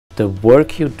the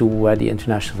work you do at the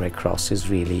International Red Cross is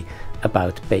really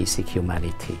about basic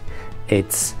humanity.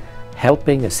 It's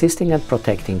helping, assisting and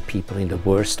protecting people in the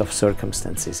worst of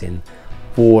circumstances, in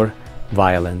war,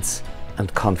 violence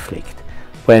and conflict.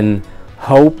 When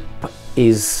hope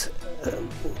is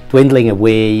dwindling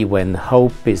away, when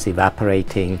hope is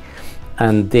evaporating,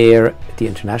 and there the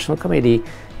International Committee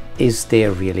is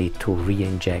there really to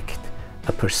re-inject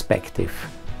a perspective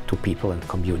to people and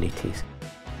communities.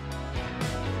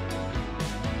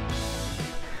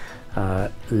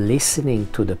 Listening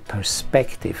to the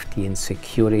perspective, the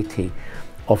insecurity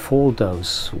of all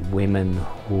those women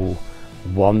who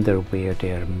wonder where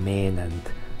their men and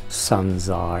sons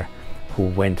are, who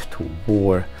went to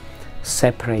war,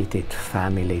 separated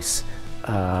families,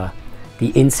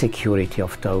 the insecurity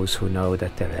of those who know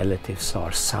that their relatives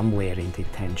are somewhere in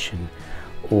detention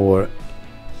or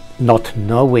not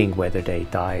knowing whether they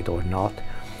died or not.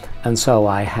 And so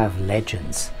I have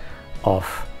legends of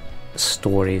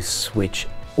stories which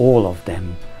all of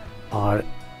them are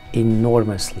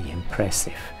enormously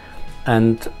impressive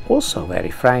and also, very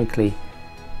frankly,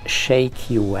 shake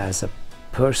you as a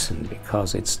person,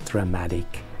 because it's dramatic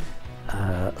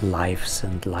lives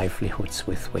and livelihoods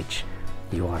with which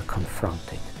you are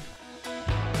confronted.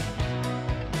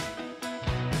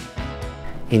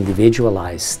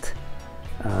 Individualized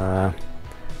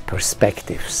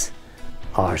perspectives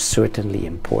are certainly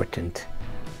important,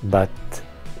 but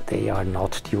they are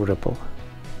not durable,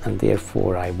 and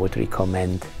therefore I would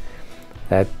recommend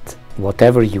that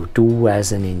whatever you do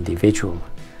as an individual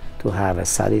to have a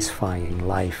satisfying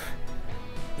life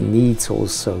needs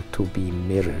also to be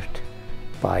mirrored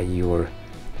by your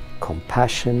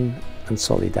compassion and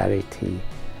solidarity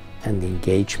and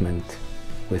engagement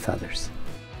with others.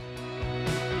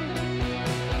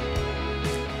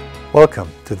 Welcome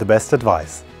to The Best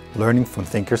Advice, Learning from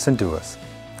Thinkers and Doers.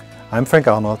 I'm Frank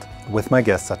Arnold. With my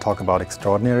guests I talk about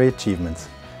extraordinary achievements,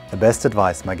 the best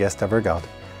advice my guest ever got,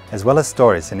 as well as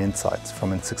stories and insights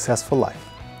from a successful life.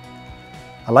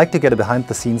 I like to get a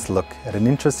behind-the-scenes look at an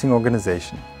interesting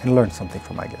organization and learn something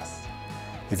from my guests.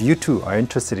 If you too are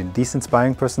interested in these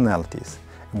inspiring personalities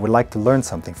and would like to learn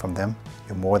something from them,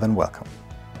 you're more than welcome.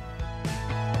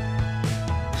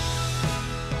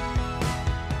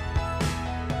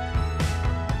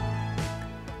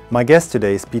 My guest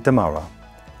today is Peter Maurer.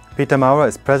 Peter Maurer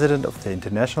is president of the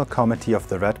International Committee of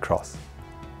the Red Cross.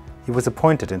 He was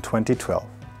appointed in 2012.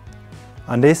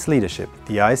 Under his leadership,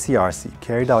 the ICRC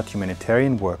carried out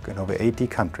humanitarian work in over 80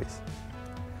 countries.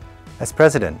 As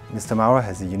president, Mr. Maurer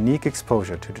has a unique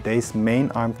exposure to today's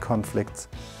main armed conflicts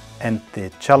and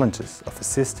the challenges of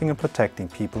assisting and protecting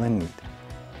people in need.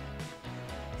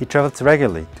 He travels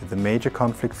regularly to the major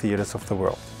conflict theaters of the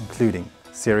world, including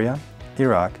Syria,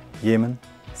 Iraq, Yemen,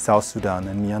 South Sudan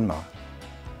and Myanmar.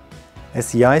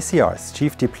 As the ICR's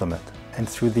chief diplomat and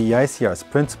through the ICR's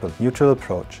principled neutral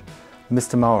approach,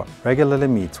 Mr. Maurer regularly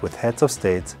meets with heads of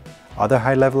states, other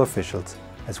high-level officials,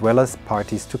 as well as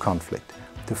parties to conflict,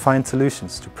 to find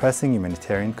solutions to pressing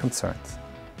humanitarian concerns.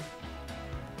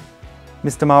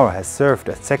 Mr. Maurer has served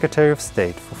as Secretary of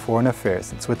State for Foreign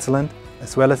Affairs in Switzerland,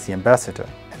 as well as the Ambassador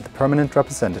and the Permanent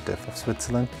Representative of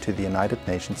Switzerland to the United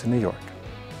Nations in New York.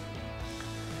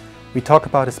 We talk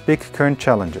about his big current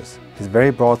challenges, his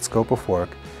very broad scope of work,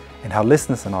 and how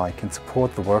listeners and I can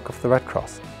support the work of the Red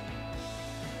Cross.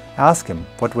 Ask him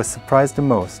what was surprised the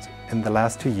most in the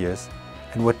last 2 years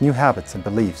and what new habits and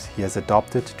beliefs he has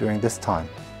adopted during this time.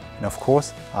 And of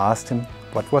course, I asked him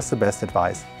what was the best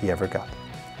advice he ever got.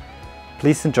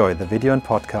 Please enjoy the video and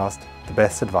podcast, The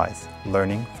Best Advice,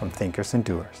 Learning from Thinkers and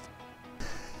Doers.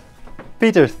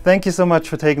 Peter, thank you so much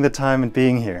for taking the time and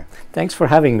being here. Thanks for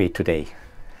having me today.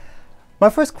 My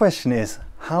first question is,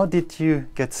 how did you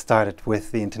get started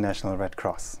with the International Red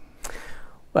Cross?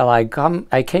 Well,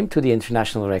 I came to the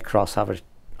International Red Cross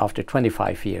after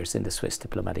 25 years in the Swiss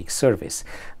diplomatic service.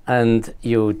 And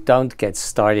you don't get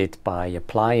started by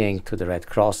applying to the Red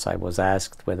Cross. I was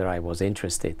asked whether I was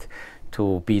interested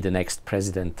to be the next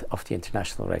president of the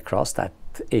International Red Cross. That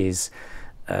is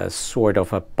sort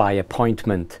of a by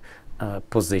appointment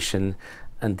position.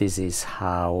 And this is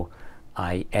how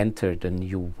I entered a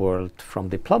new world from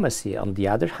diplomacy. On the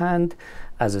other hand,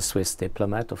 as a Swiss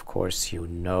diplomat, of course, you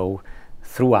know,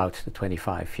 throughout the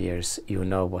 25 years, you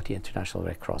know what the International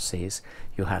Red Cross is.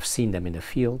 You have seen them in the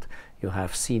field. You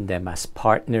have seen them as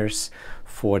partners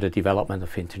for the development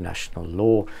of international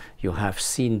law. You have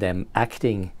seen them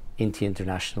acting in the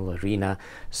international arena.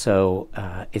 So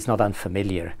it's not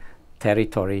unfamiliar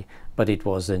territory, but it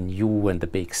was a new and a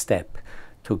big step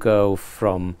to go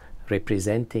from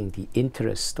representing the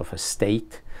interest of a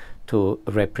state to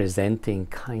representing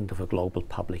kind of a global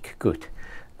public good.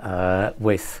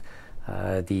 with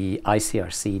the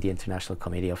ICRC, the International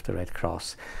Committee of the Red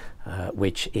Cross,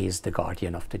 which is the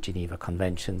guardian of the Geneva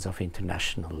Conventions of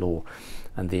International Law,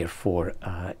 and therefore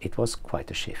it was quite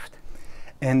a shift.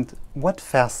 And what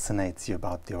fascinates you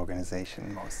about the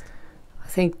organization most? I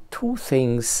think two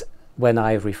things when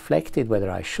I reflected whether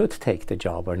I should take the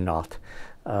job or not.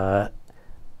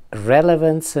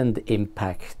 Relevance and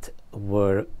impact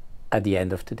were, at the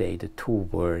end of the day, the two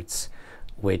words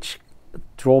which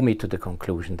draw me to the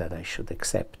conclusion that I should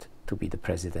accept to be the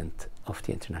president of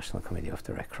the International Committee of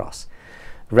the Red Cross.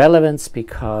 Relevance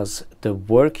because the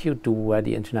work you do at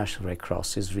the International Red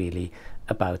Cross is really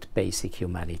about basic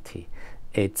humanity.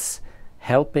 It's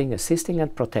helping, assisting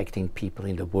and protecting people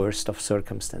in the worst of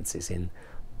circumstances, in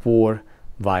war,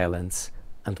 violence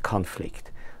and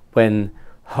conflict. When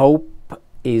hope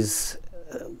is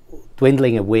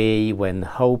dwindling away, when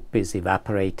hope is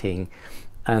evaporating,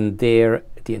 and there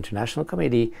the International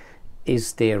Committee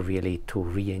is there really to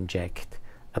re-inject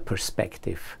a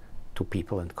perspective to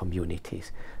people and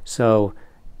communities. So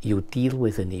you deal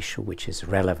with an issue which is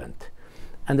relevant.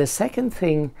 And the second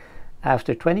thing,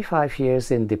 after 25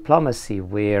 years in diplomacy,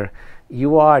 where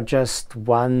you are just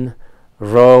one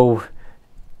row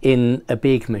in a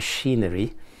big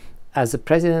machinery, as the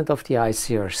president of the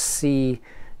ICRC,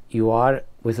 you are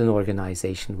with an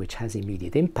organization which has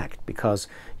immediate impact, because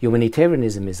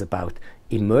humanitarianism is about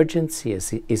emergency,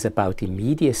 is about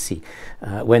immediacy.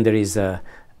 When there is a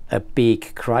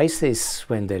big crisis,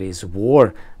 when there is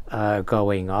war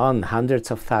going on,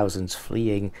 hundreds of thousands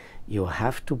fleeing, you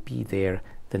have to be there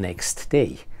the next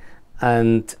day.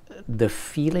 And the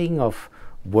feeling of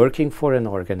working for an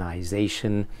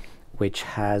organization which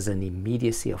has an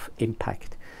immediacy of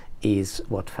impact is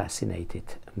what fascinated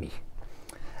me.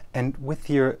 And with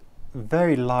your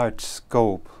very large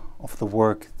scope of the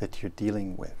work that you're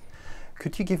dealing with,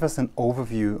 could you give us an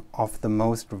overview of the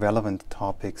most relevant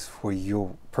topics for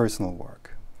your personal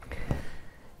work?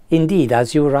 Indeed,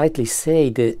 as you rightly say,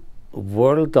 the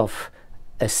world of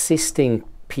assisting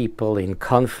people in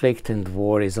conflict and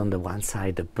war is on the one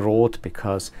side abroad,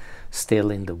 because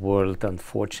still in the world,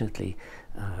 unfortunately,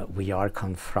 we are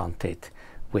confronted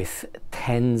with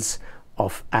tens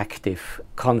of active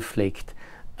conflict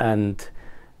and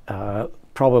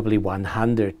probably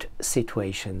 100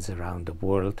 situations around the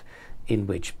world in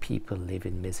which people live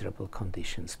in miserable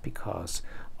conditions because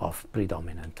of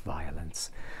predominant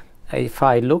violence. If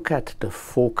I look at the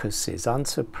focuses,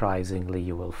 unsurprisingly,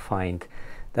 you will find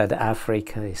that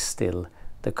Africa is still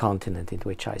the continent in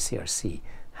which ICRC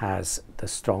has the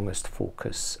strongest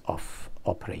focus of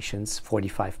operations.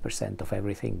 45% of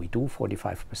everything we do,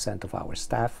 45% of our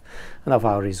staff and of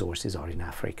our resources are in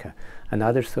Africa.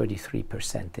 Another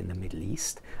 33% in the Middle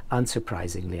East.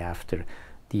 Unsurprisingly, after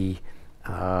the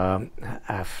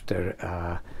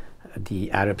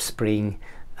Arab Spring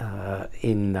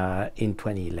in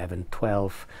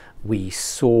 2011-12, we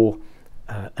saw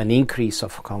an increase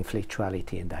of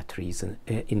conflictuality in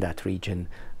that region,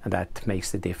 and that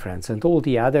makes the difference. And all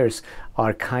the others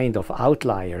are kind of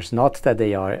outliers, not that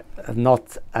they are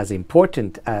not as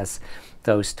important as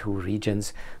those two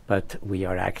regions, but we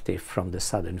are active from the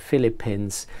southern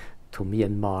Philippines to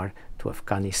Myanmar to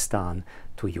Afghanistan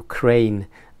to Ukraine,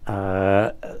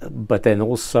 but then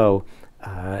also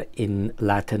in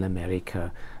Latin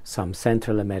America, some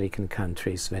Central American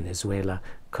countries, Venezuela,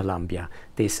 Colombia.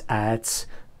 This adds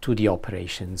to the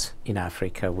operations in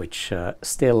Africa, which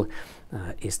still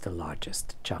is the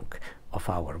largest chunk of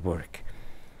our work.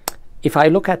 If I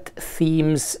look at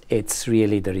themes, it's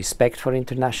really the respect for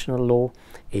international law,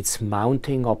 it's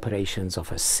mounting operations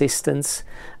of assistance,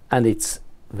 and it's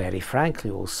very frankly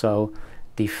also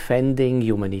defending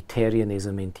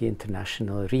humanitarianism in the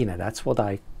international arena. That's what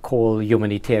I call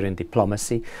humanitarian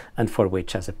diplomacy, and for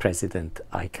which as a president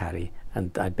I carry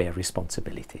and I bear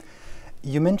responsibility.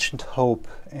 You mentioned hope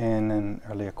in an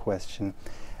earlier question.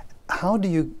 How do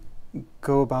you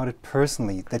go about it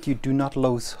personally, that you do not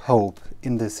lose hope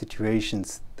in the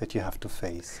situations that you have to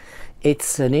face?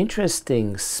 It's an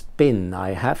interesting spin,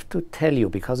 I have to tell you,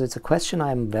 because it's a question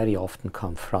I'm very often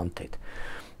confronted.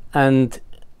 And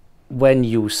when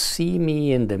you see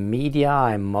me in the media,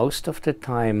 I'm most of the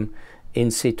time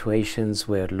in situations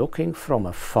where, looking from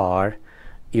afar,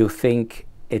 you think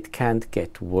it can't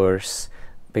get worse,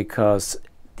 because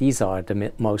these are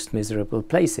the most miserable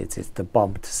places. It's the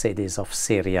bombed cities of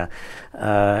Syria.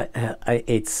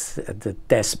 It's the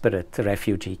desperate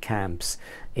refugee camps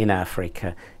in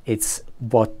Africa. It's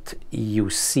what you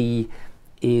see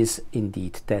is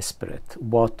indeed desperate.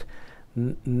 What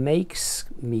makes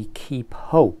me keep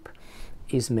hope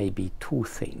is maybe two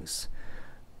things.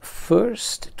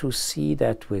 First, to see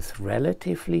that with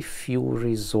relatively few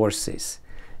resources,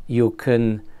 you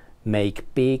can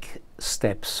make big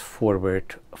steps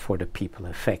forward for the people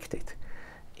affected.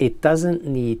 It doesn't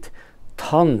need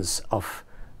tons of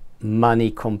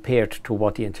money compared to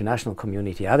what the international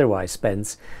community otherwise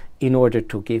spends in order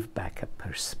to give back a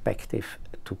perspective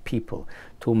to people,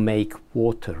 to make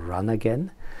water run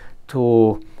again,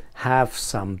 to have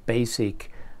some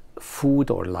basic food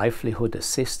or livelihood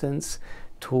assistance,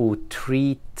 to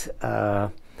treat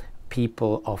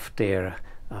people of their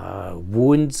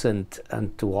wounds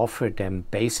and to offer them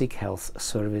basic health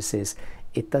services.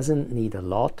 It doesn't need a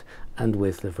lot, and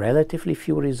with relatively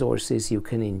few resources you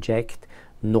can inject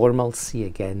normalcy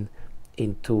again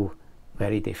into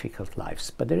very difficult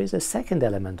lives. But there is a second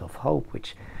element of hope,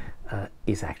 which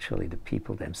is actually the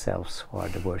people themselves who are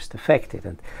the worst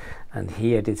affected. And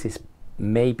here this is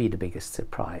maybe the biggest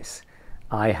surprise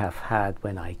I have had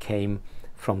when I came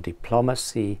from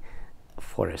diplomacy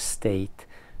for a state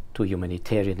to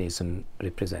humanitarianism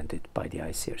represented by the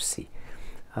ICRC.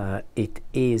 It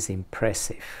is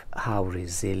impressive how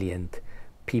resilient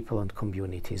people and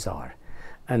communities are,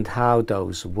 and how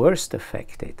those worst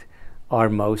affected are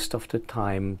most of the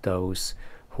time those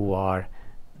who are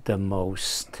the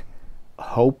most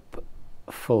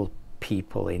hopeful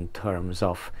people in terms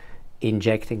of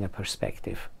injecting a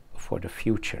perspective for the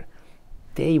future.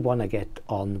 They want to get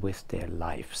on with their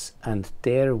lives, and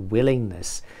their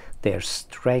willingness, their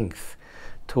strength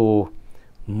to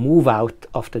move out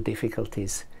of the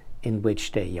difficulties in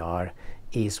which they are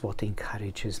is what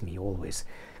encourages me always.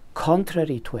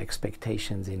 Contrary to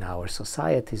expectations in our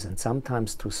societies, and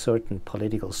sometimes to certain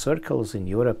political circles in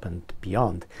Europe and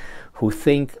beyond, who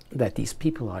think that these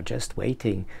people are just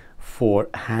waiting for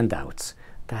handouts,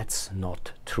 that's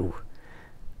not true.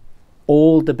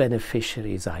 All the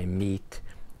beneficiaries I meet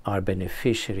are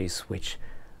beneficiaries which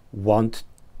want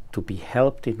to be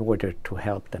helped in order to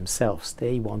help themselves.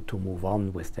 They want to move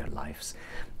on with their lives,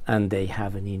 and they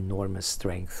have an enormous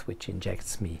strength which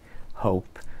injects me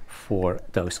hope for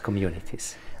those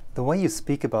communities. The way you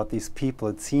speak about these people,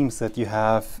 it seems that you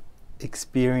have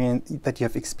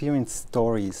experienced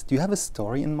stories. Do you have a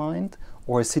story in mind,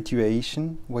 or a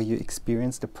situation where you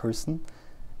experienced a person?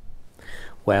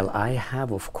 Well, I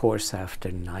have, of course,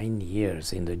 after 9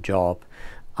 years in the job,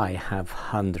 I have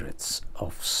hundreds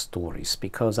of stories,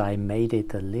 because I made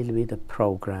it a little bit a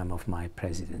program of my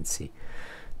presidency.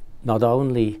 Not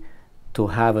only to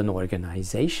have an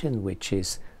organization which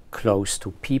is close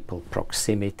to people,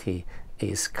 proximity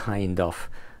is kind of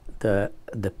the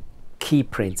key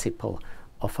principle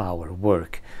of our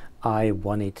work. I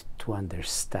wanted to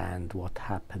understand what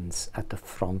happens at the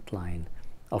front line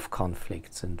of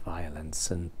conflicts and violence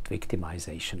and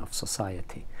victimization of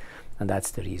society. And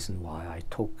that's the reason why I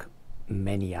took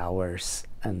many hours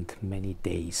and many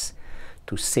days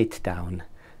to sit down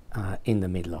in the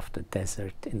middle of the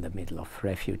desert, in the middle of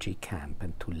refugee camp,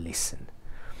 and to listen.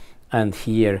 And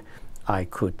here I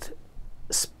could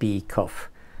speak of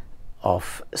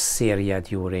Syria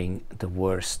during the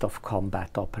worst of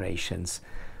combat operations,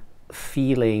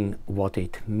 feeling what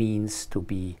it means to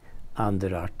be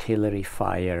under artillery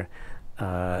fire,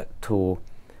 to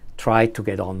try to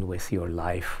get on with your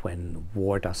life when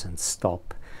war doesn't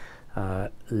stop,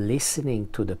 listening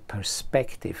to the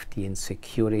perspective, the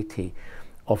insecurity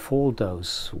of all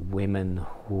those women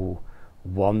who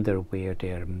wonder where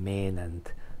their men and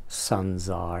sons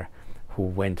are, who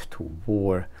went to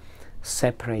war,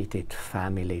 separated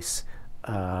families,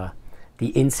 the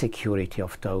insecurity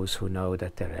of those who know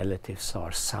that their relatives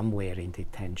are somewhere in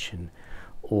detention,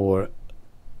 or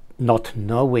not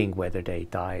knowing whether they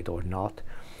died or not.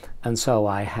 And so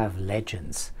I have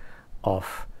legends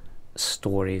of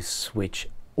stories which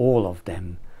all of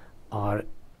them are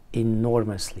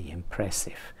enormously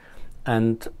impressive,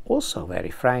 and also, very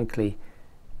frankly,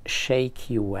 shake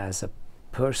you as a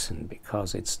person,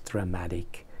 because it's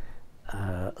dramatic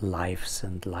lives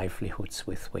and livelihoods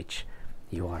with which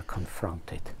you are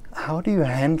confronted. How do you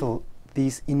handle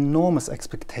these enormous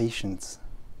expectations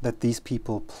that these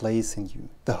people place in you,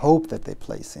 the hope that they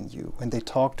place in you when they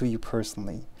talk to you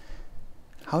personally?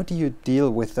 How do you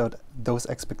deal with those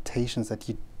expectations that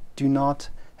you do not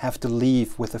have to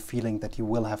leave with a feeling that you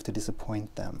will have to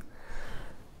disappoint them?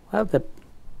 Well,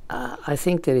 I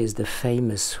think there is the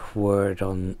famous word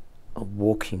on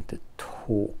walking the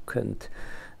talk,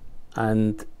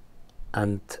 and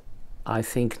I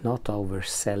think not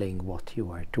overselling what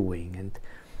you are doing. And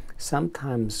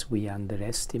sometimes we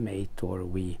underestimate or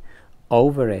we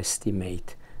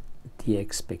overestimate the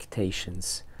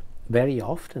expectations. Very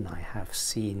often I have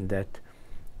seen that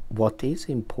what is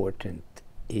important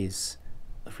is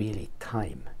really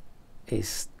time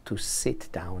is to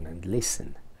sit down and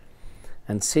listen.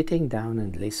 And sitting down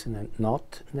and listen, and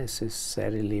not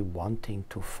necessarily wanting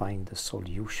to find a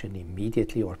solution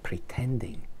immediately or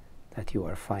pretending that you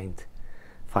are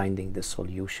finding the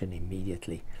solution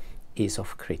immediately, is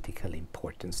of critical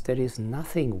importance. There is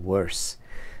nothing worse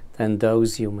than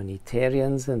those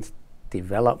humanitarians and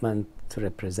development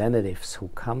representatives who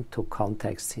come to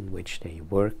contexts in which they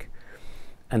work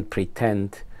and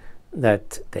pretend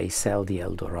that they sell the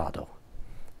El Dorado.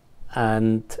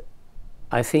 And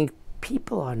I think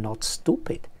people are not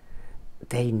stupid.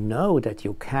 They know that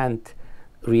you can't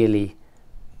really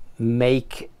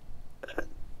make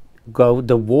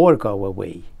the war go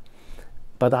away.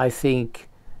 But I think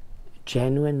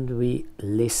genuinely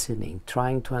listening,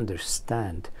 trying to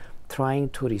understand, trying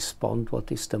to respond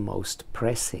what is the most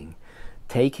pressing,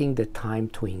 taking the time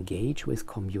to engage with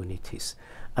communities,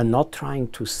 and not trying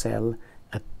to sell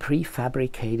a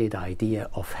prefabricated idea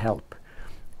of help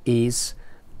is,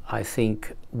 I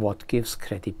think, what gives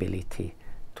credibility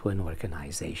to an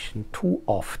organization. Too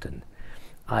often,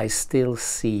 I still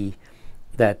see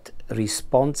that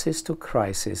responses to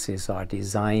crises are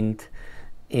designed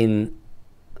in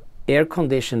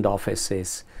air-conditioned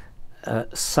offices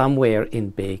somewhere in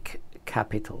big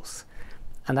capitals.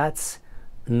 And that's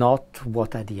not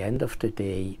what at the end of the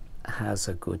day has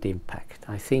a good impact.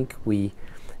 I think we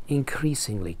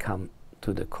increasingly come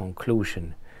to the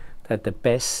conclusion that the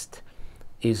best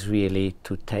is really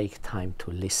to take time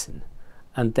to listen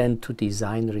and then to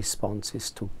design responses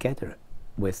together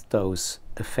with those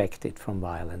affected from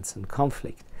violence and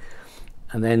conflict.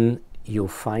 And then you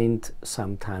find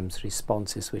sometimes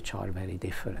responses which are very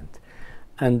different.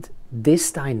 And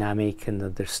this dynamic and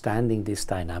understanding this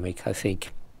dynamic, I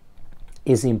think,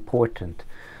 is important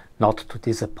not to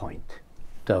disappoint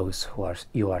those who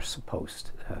you are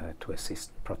supposed to assist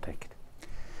and protect.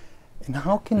 And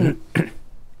how can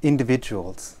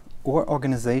individuals or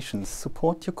organizations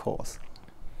support your cause?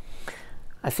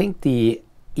 I think the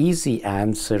easy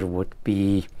answer would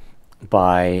be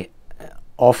by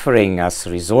offering us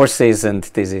resources, and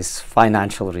this is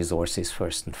financial resources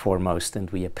first and foremost, and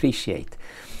we appreciate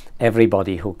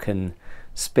everybody who can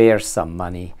spare some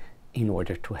money in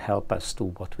order to help us do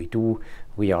what we do.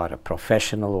 We are a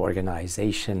professional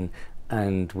organization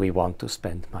and we want to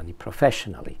spend money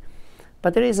professionally.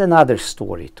 But there is another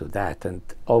story to that, and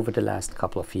over the last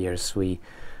couple of years we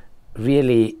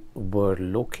really were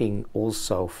looking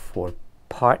also for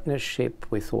partnership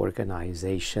with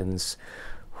organizations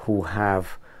who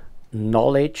have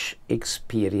knowledge,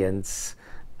 experience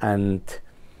and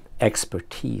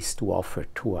expertise to offer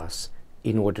to us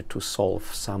in order to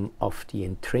solve some of the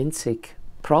intrinsic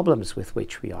problems with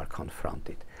which we are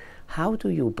confronted. How do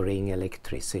you bring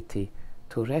electricity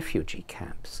to refugee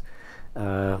camps?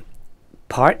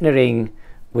 Partnering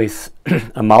with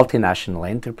a multinational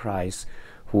enterprise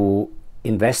who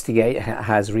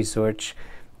has research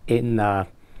in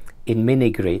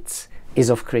mini-grids is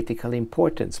of critical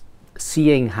importance.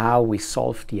 Seeing how we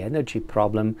solve the energy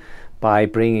problem by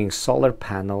bringing solar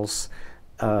panels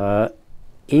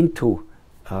into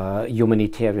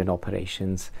humanitarian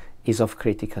operations is of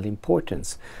critical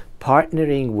importance.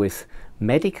 Partnering with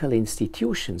medical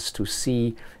institutions to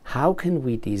see how can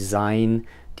we design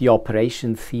the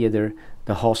operation theater,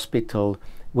 the hospital,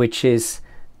 which is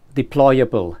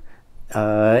deployable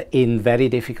in very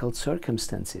difficult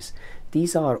circumstances.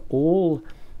 These are all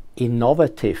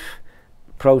innovative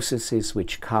processes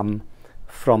which come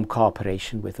from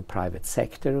cooperation with the private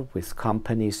sector, with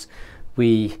companies.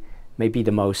 Maybe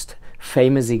the most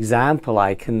famous example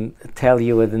I can tell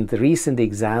you, and the recent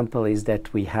example, is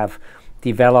that we have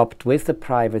developed with the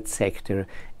private sector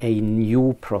a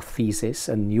new prosthesis,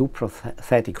 a new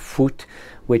prosthetic foot,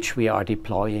 which we are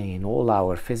deploying in all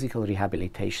our physical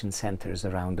rehabilitation centers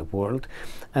around the world,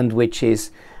 and which is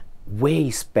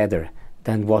ways better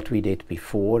than what we did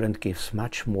before and gives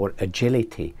much more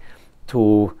agility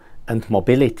and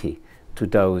mobility to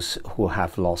those who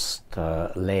have lost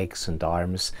legs and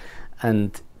arms.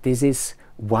 And this is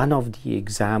one of the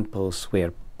examples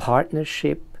where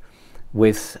partnership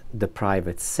with the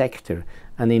private sector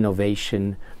and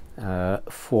innovation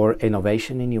for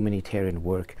innovation in humanitarian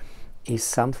work is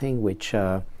something which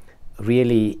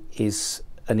really is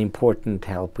an important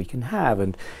help we can have.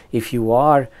 And if you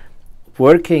are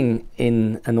working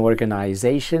in an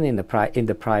organization in the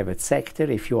private sector,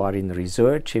 if you are in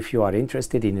research, if you are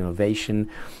interested in innovation,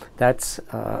 that's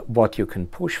what you can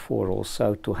push for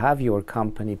also, to have your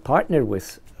company partner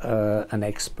with an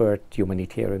expert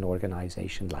humanitarian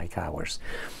organization like ours.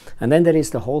 And then there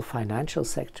is the whole financial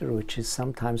sector, which is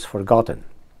sometimes forgotten.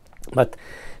 But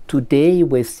today,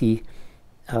 with the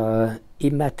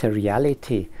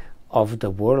immateriality of the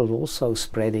world also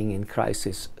spreading in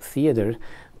crisis theater,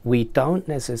 we don't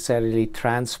necessarily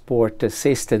transport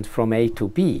assistance from A to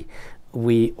B.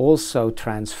 We also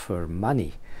transfer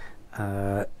money.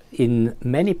 In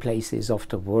many places of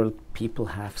the world, people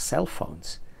have cell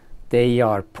phones. They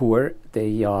are poor,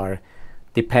 they are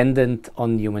dependent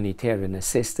on humanitarian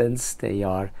assistance, they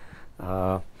are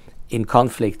in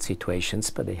conflict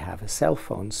situations, but they have a cell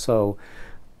phone. So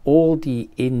all the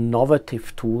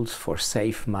innovative tools for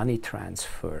safe money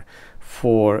transfer,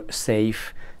 for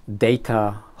safe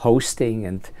data hosting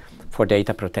and for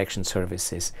data protection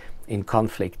services in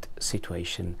conflict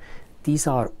situation, these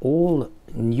are all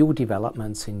new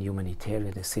developments in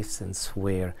humanitarian assistance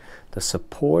where the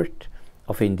support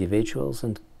of individuals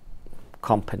and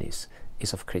companies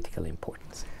is of critical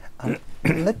importance.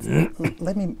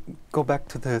 Let me go back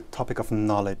to the topic of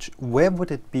knowledge. Where would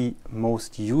it be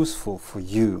most useful for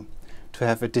you to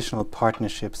have additional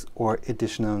partnerships or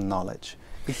additional knowledge?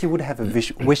 If you would have a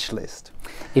wish list.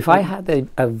 If I had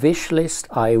a wish list,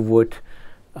 I would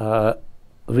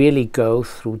really go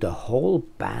through the whole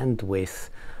bandwidth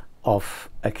of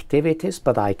activities,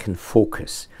 but I can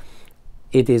focus.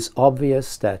 It is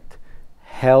obvious that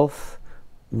health,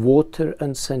 water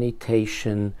and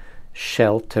sanitation,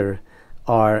 shelter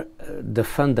are the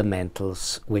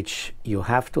fundamentals which you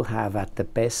have to have at the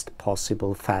best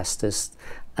possible, fastest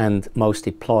and most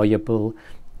deployable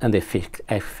and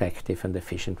effective and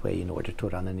efficient way in order to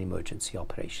run an emergency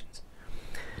operations.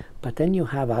 But then you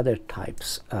have other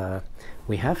types.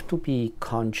 We have to be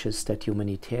conscious that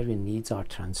humanitarian needs are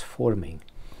transforming.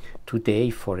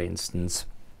 Today, for instance,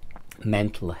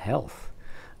 mental health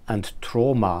and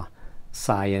trauma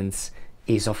science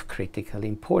is of critical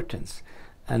importance,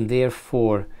 and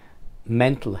therefore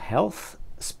mental health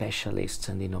specialists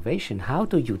and innovation, how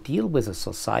do you deal with a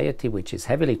society which is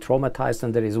heavily traumatized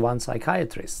and there is one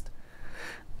psychiatrist?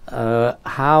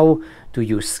 How do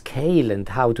you scale and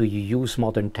how do you use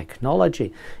modern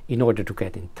technology in order to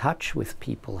get in touch with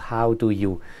people? How do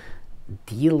you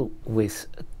deal with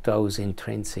those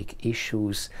intrinsic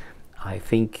issues? I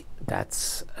think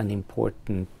that's an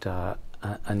important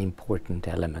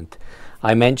element.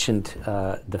 I mentioned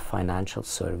the financial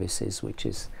services, which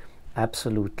is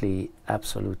absolutely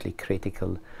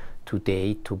critical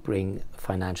today to bring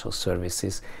financial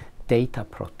services. Data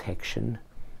protection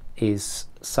is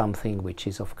something which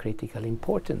is of critical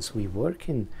importance. We work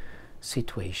in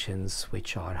situations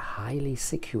which are highly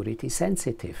security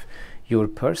sensitive. Your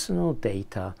personal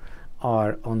data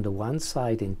are on the one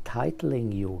side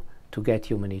entitling you to get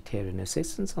humanitarian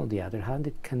assistance, on the other hand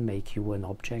it can make you an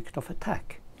object of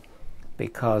attack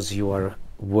because you are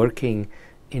working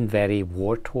in very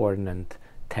war-torn and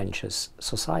tense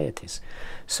societies.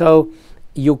 So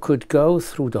you could go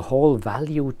through the whole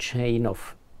value chain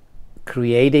of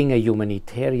creating a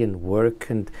humanitarian work,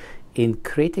 and in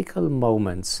critical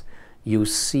moments you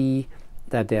see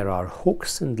that there are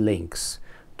hooks and links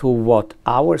to what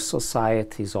our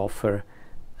societies offer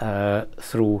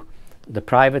through the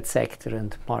private sector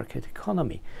and market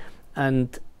economy.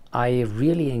 And I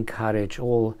really encourage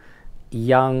all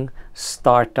young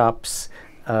startups,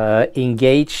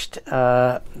 engaged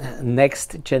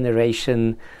next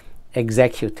generation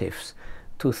executives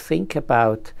to think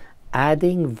about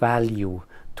adding value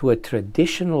to a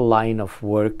traditional line of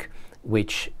work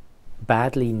which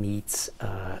badly needs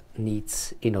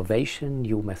innovation,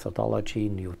 new methodology,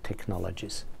 new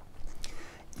technologies.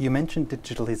 You mentioned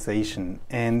digitalization,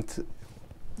 and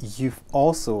you've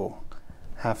also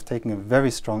have taken a very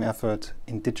strong effort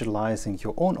in digitalizing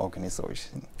your own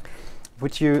organization.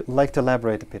 Would you like to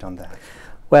elaborate a bit on that?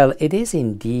 Well, it is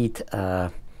indeed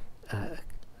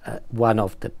one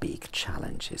of the big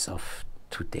challenges of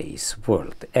today's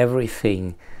world. Every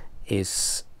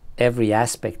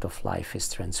aspect of life is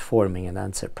transforming, and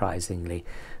unsurprisingly,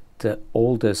 the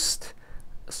oldest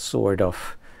sort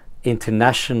of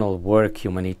international work,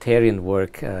 humanitarian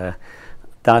work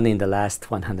done in the last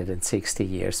 160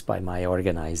 years by my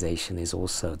organization is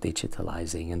also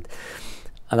digitalizing.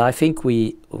 And I think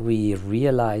we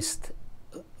realized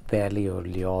fairly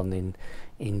early on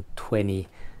in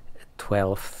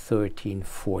 2012, 13,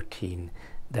 14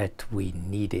 that we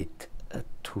needed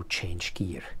to change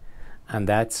gear. And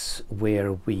that's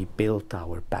where we built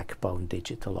our backbone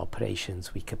digital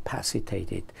operations. We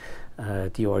capacitated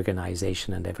the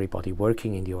organization and everybody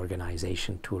working in the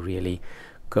organization to really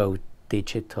go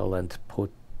digital and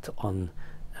put on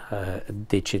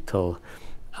digital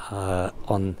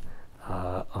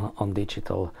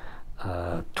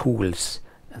tools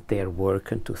their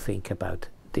work, and to think about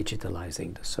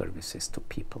digitalizing the services to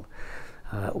people.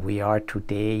 We are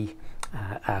today,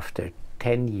 after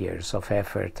 10 years of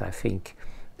effort, I think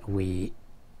we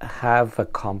have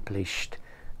accomplished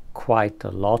quite a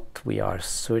lot. We are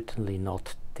certainly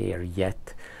not there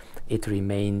yet. It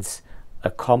remains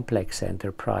a complex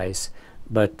enterprise,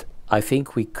 but I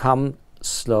think we come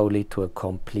slowly to a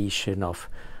completion of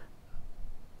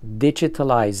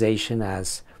digitalization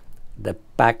as the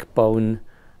backbone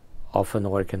of an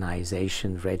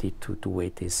organization ready to do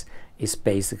it is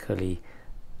basically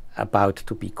about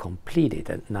to be completed,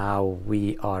 and now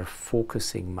we are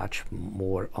focusing much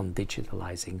more on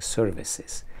digitalizing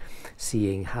services,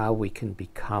 seeing how we can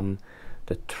become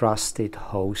the trusted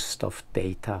host of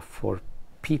data for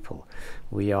people.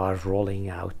 We are rolling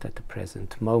out at the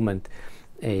present moment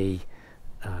a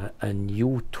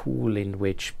new tool in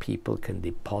which people can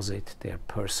deposit their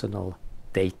personal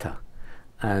data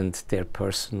and their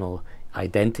personal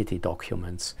identity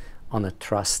documents on a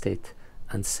trusted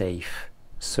and safe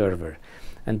server.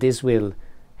 And this will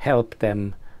help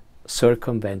them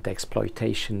circumvent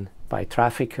exploitation by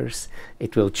traffickers.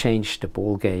 It will change the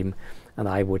ball game, and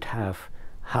I would have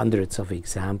hundreds of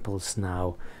examples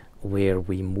now where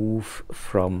we move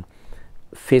from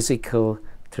physical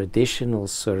traditional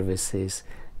services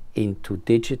into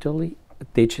digital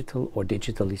or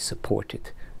digitally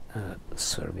supported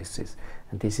services.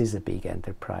 And this is a big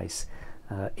enterprise.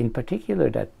 In particular,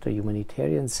 that the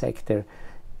humanitarian sector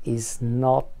is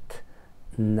not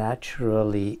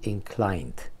naturally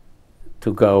inclined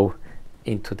to go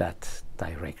into that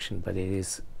direction, but it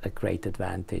is a great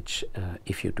advantage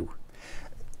if you do.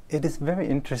 It is very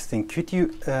interesting. Could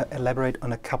you elaborate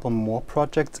on a couple more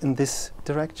projects in this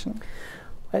direction?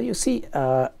 Well, you see,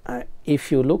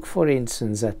 if you look, for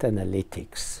instance, at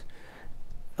analytics,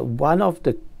 one of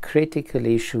the critical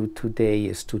issues today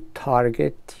is to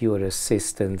target your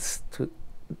assistance to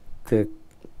the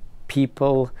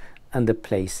people and the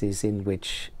places in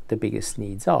which the biggest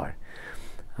needs are.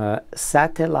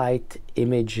 Satellite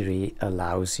imagery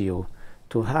allows you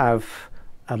to have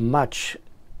a much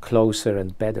closer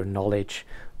and better knowledge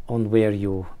on where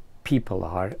your people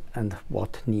are and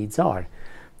what needs are.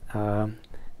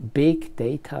 Big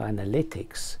data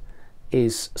analytics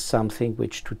is something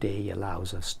which today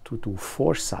allows us to do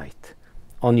foresight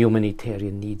on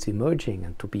humanitarian needs emerging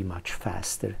and to be much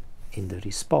faster in the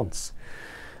response.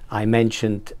 I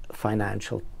mentioned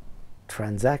financial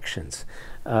transactions.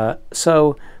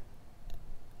 So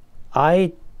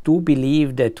I do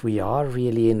believe that we are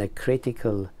really in a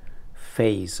critical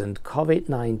phase, and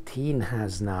COVID-19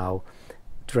 has now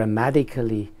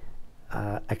dramatically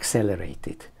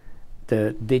accelerated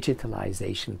the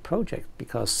digitalization project,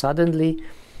 because suddenly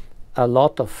a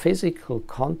lot of physical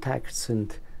contacts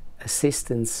and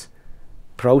assistance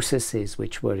processes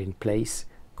which were in place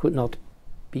could not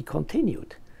be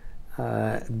continued.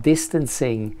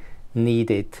 Distancing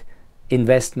needed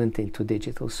investment into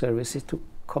digital services to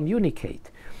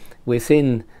communicate.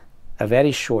 Within a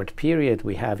very short period,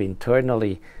 we have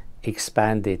internally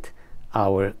expanded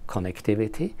our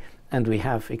connectivity, and we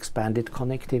have expanded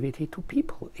connectivity to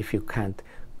people. If you can't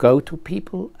go to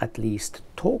people, at least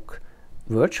talk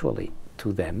virtually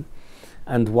to them.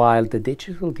 And while the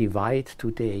digital divide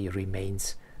today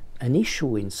remains an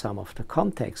issue in some of the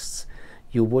contexts,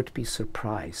 you would be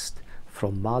surprised,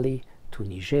 from Mali to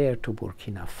Niger to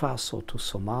Burkina Faso to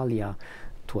Somalia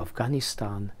to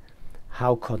Afghanistan,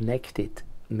 how connected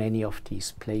many of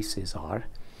these places are,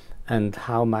 and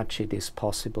how much it is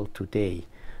possible today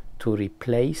to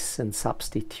replace and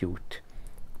substitute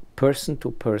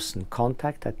person-to-person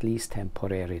contact, at least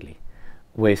temporarily,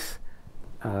 with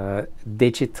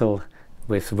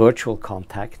with virtual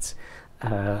contacts,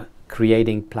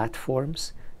 creating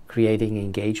platforms, creating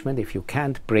engagement. If you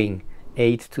can't bring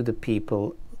aid to the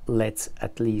people, let's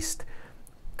at least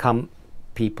come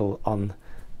people on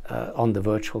the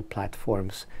virtual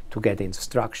platforms to get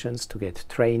instructions, to get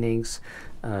trainings,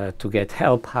 to get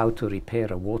help how to repair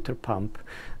a water pump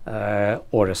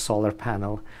or a solar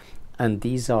panel. And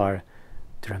these are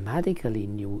dramatically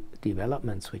new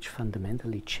developments which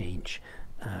fundamentally change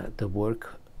the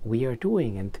work we are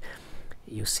doing. And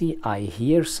you see, I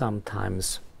hear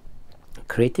sometimes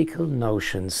critical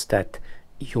notions that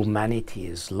humanity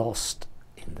is lost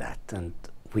in that, and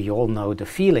we all know the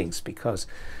feelings, because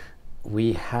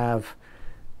we have,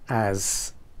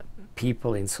 as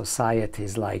people in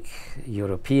societies like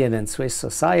European and Swiss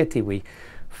society, we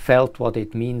felt what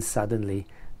it means suddenly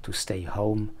to stay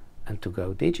home and to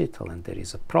go digital, and there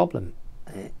is a problem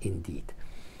indeed.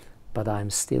 But I'm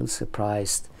still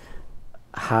surprised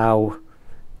how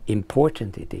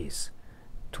important it is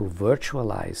to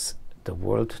virtualize the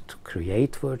world, to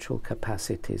create virtual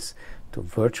capacities, to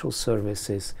virtual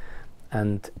services,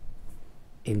 and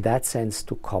in that sense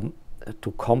to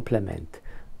to complement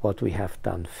what we have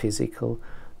done physical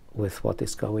with what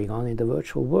is going on in the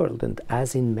virtual world. And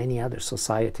as in many other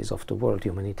societies of the world,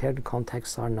 humanitarian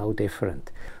contexts are no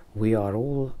different. We are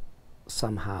all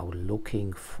somehow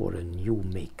looking for a new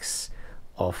mix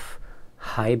of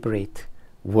hybrid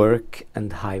work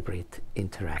and hybrid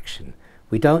interaction.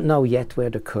 We don't know yet where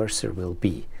the cursor will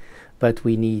be, but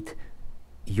we need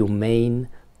humane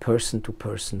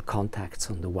person-to-person contacts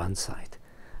on the one side.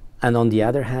 And on the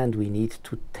other hand, we need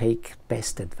to take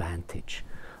best advantage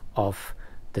of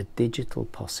the digital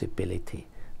possibility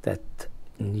that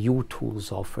new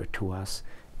tools offer to us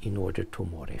in order to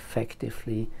more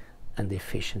effectively and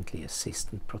efficiently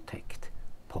assist and protect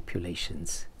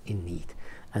populations in need.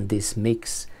 And this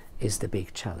mix is the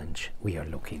big challenge we are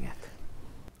looking at.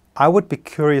 I would be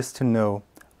curious to know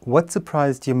what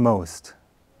surprised you most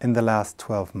in the last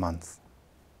 12 months?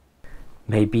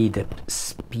 Maybe the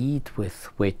speed with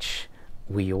which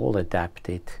we all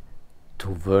adapted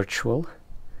to virtual.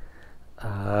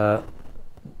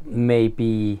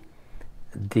 Maybe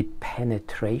the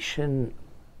penetration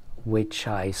which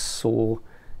I saw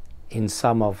in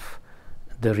some of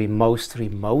the most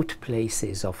remote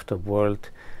places of the world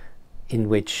in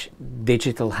which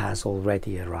digital has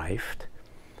already arrived.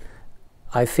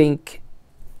 I think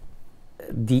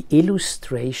the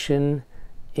illustration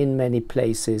in many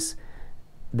places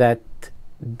that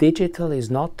digital is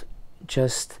not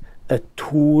just a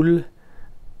tool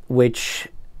which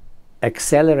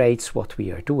accelerates what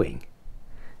we are doing.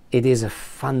 It is a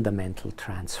fundamental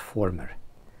transformer.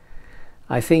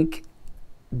 I think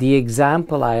the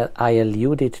example I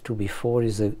alluded to before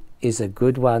is a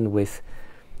good one, with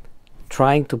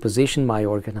trying to position my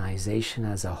organization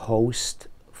as a host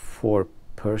for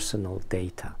personal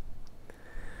data.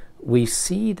 We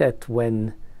see that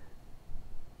when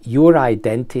your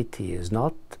identity is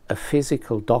not a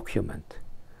physical document,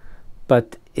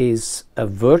 but is a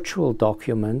virtual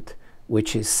document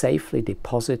which is safely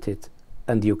deposited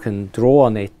and you can draw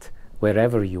on it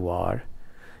wherever you are,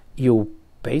 you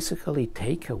basically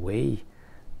take away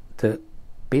the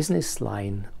business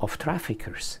line of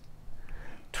traffickers.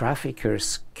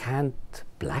 Traffickers can't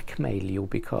blackmail you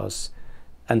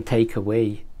and take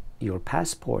away your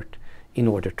passport in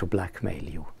order to blackmail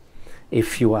you.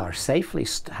 If you are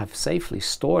have safely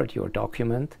stored your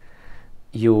document,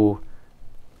 you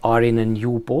are in a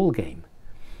new ball game.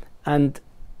 And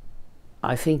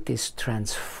I think this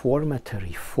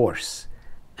transformatory force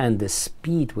and the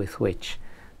speed with which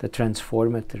the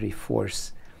transformatory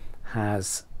force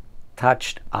has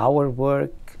touched our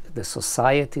work, the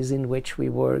societies in which we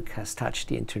work, has touched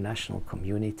the international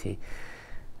community,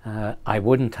 I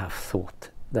wouldn't have thought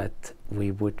that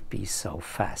we would be so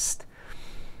fast.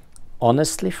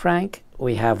 Honestly, Frank,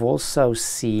 we have also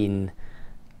seen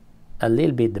a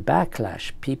little bit the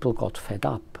backlash. People got fed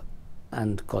up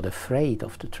and got afraid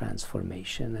of the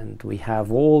transformation, and we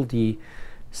have all the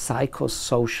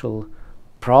psychosocial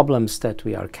problems that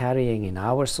we are carrying in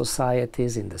our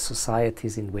societies, in the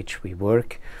societies in which we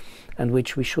work, and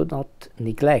which we should not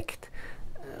neglect.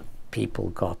 People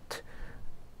got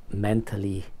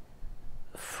mentally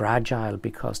fragile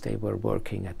because they were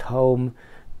working at home,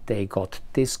 they got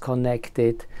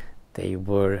disconnected, they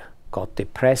got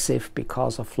depressive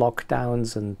because of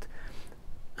lockdowns,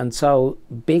 and so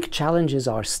big challenges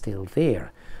are still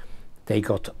there. They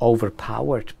got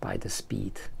overpowered by the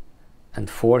speed and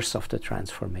force of the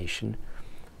transformation,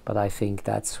 but I think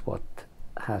that's what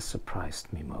has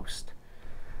surprised me most.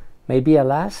 Maybe a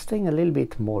last thing, a little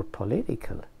bit more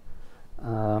political.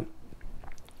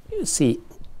 You see,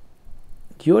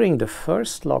 during the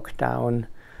first lockdown,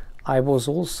 I was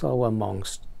also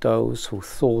amongst those who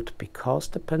thought, because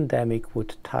the pandemic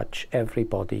would touch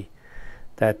everybody,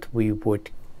 that we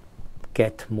would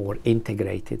get more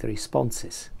integrated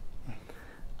responses.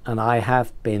 And I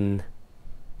have been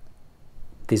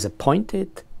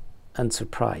disappointed and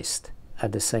surprised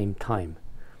at the same time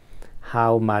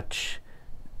how much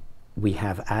we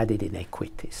have added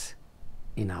inequities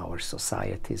in our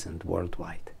societies and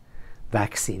worldwide.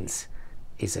 Vaccines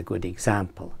is a good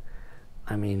example.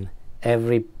 I mean,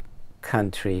 every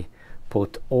country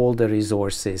put all the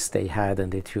resources they had,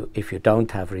 and if you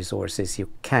don't have resources, you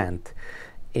can't,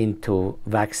 into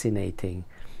vaccinating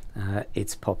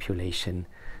its population.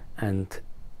 And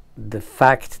the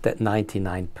fact that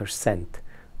 99%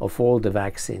 of all the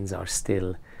vaccines are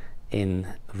still in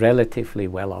relatively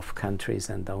well-off countries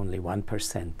and only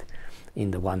 1%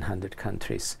 in the 100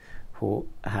 countries who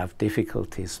have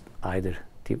difficulties, either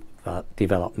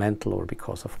developmental or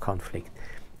because of conflict,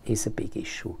 is a big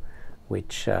issue,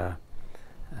 which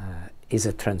is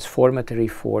a transformatory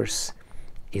force,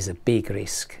 is a big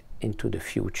risk into the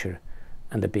future,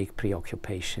 and a big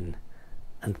preoccupation,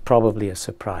 and probably a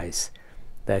surprise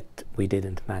that we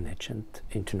didn't manage, and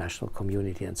international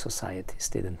community and societies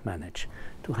didn't manage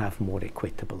to have more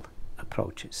equitable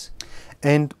approaches.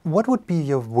 And what would be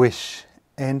your wish,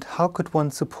 and how could one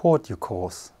support your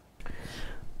cause?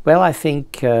 Well, I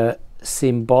think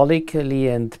symbolically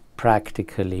and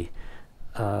practically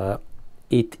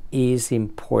it is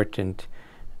important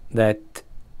that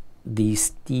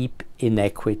these deep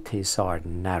inequities are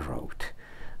narrowed.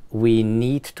 We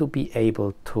need to be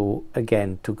able to,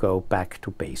 again, to go back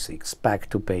to basics. Back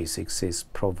to basics is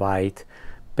provide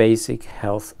basic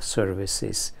health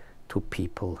services to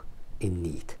people in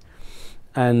need.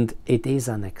 And it is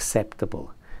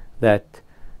unacceptable that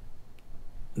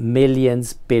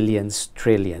millions, billions,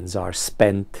 trillions are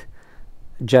spent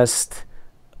just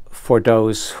for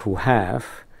those who have,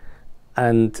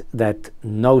 and that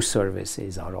no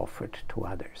services are offered to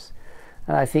others.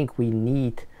 And I think we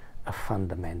need a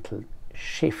fundamental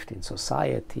shift in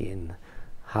society in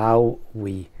how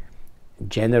we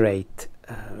generate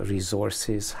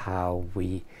resources, how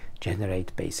we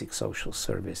generate basic social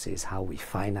services, how we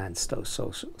finance those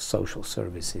social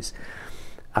services.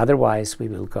 Otherwise, we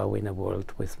will go in a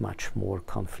world with much more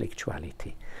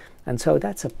conflictuality. And so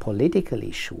that's a political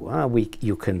issue.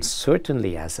 You can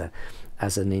certainly, as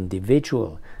an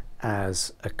individual,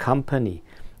 as a company,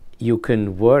 you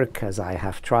can work, as I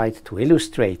have tried to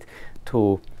illustrate,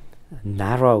 to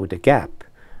narrow the gap.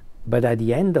 But at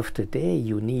the end of the day,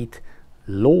 you need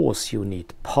laws, you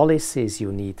need policies,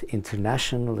 you need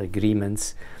international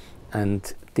agreements,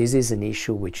 and this is an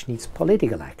issue which needs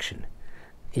political action.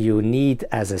 You need,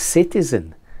 as a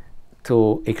citizen,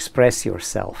 to express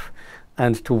yourself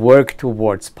and to work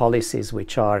towards policies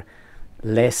which are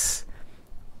less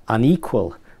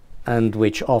unequal and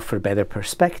which offer better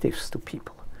perspectives to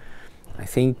people. I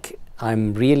think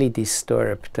I'm really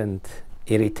disturbed and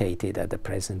irritated at the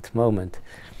present moment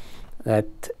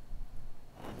that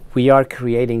we are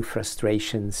creating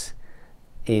frustrations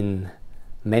in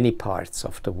many parts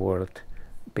of the world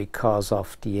because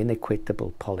of the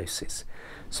inequitable policies.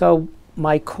 So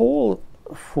my call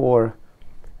for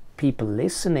people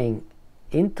listening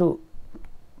into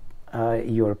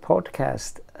your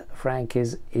podcast, Frank,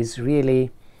 is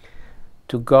really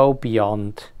to go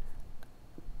beyond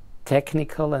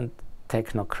technical and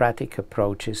technocratic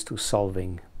approaches to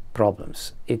solving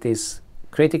problems. It is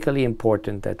critically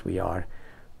important that we are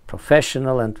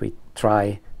professional and we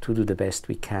try to do the best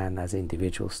we can as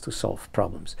individuals to solve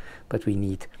problems. But we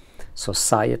need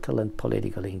societal and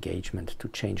political engagement to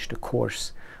change the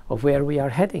course of where we are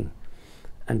heading.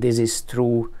 And this is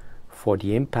true for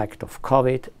the impact of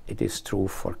COVID. It is true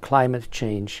for climate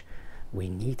change. We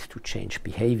need to change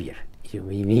behavior.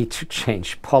 We need to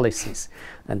change policies.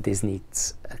 And this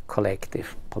needs a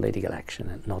collective political action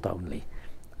and not only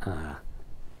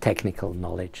technical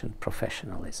knowledge and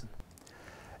professionalism.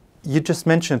 You just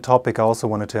mentioned a topic I also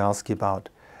wanted to ask you about,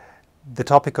 the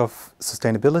topic of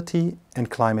sustainability and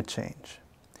climate change.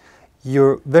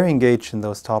 You're very engaged in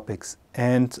those topics,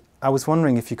 and I was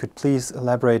wondering if you could please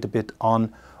elaborate a bit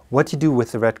on what you do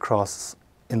with the Red Cross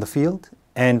in the field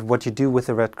and what you do with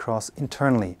the Red Cross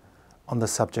internally on the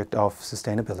subject of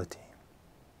sustainability.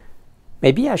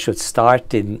 Maybe I should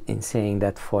start in saying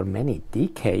that for many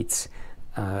decades,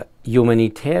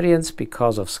 humanitarians,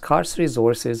 because of scarce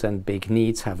resources and big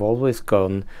needs, have always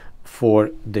gone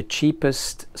for the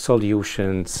cheapest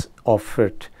solutions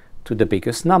offered to the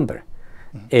biggest number.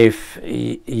 If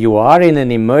you are in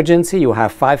an emergency, you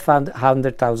have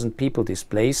 500,000 people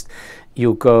displaced,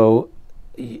 you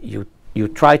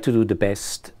try to do the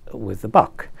best with the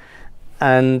buck.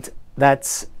 And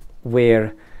that's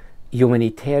where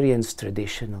humanitarians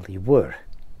traditionally were.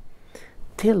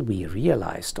 Till we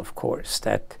realized, of course,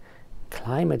 that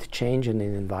climate change and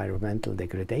environmental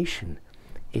degradation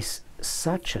is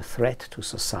such a threat to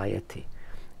society,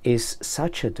 is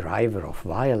such a driver of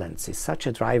violence, is such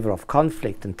a driver of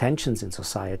conflict and tensions in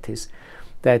societies,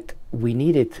 that we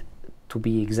needed to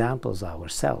be examples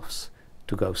ourselves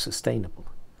to go sustainable.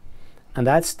 And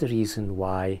that's the reason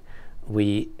why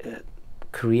we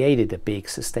created a big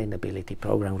sustainability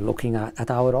program, looking at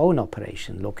our own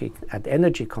operation, looking at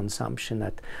energy consumption,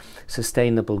 at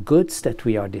sustainable goods that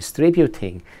we are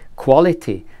distributing.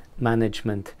 Quality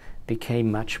management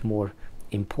became much more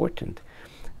important.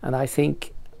 And I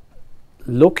think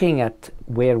looking at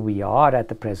where we are at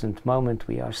the present moment,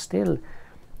 we are still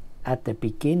at the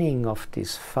beginning of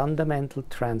this fundamental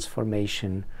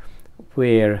transformation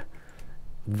where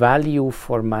value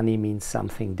for money means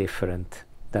something different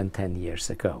than 10 years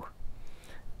ago.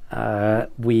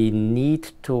 We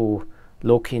need to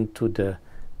look into the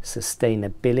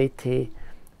sustainability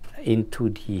into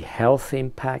the health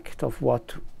impact of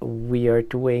what we are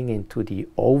doing, into the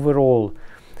overall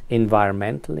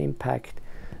environmental impact.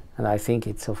 And I think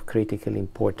it's of critical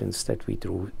importance that we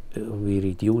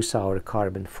reduce our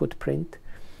carbon footprint,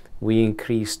 we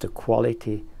increase the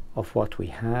quality of what we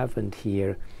have, and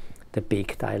here the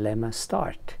big dilemmas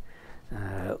start.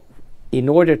 In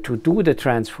order to do the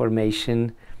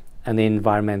transformation, an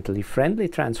environmentally friendly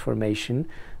transformation,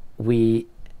 we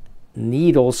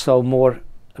need also more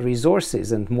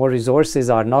resources, and more resources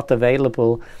are not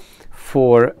available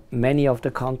for many of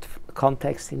the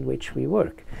contexts in which we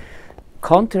work.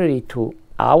 Contrary to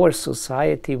our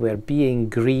society, where being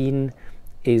green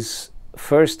is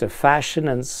first a fashion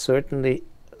and certainly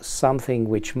something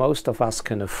which most of us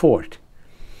can afford.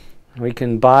 We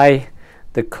can buy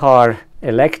the car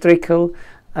electrical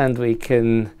and we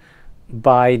can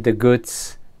buy the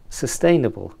goods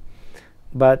sustainable.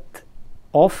 But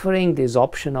offering this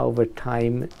option over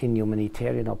time in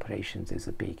humanitarian operations is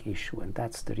a big issue, and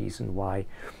that's the reason why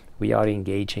we are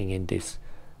engaging in this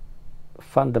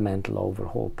fundamental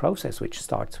overhaul process, which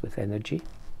starts with energy.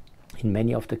 In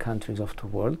many of the countries of the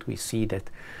world, we see that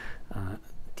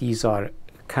these are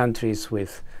countries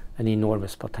with an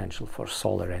enormous potential for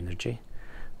solar energy.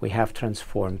 We have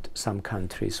transformed some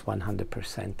countries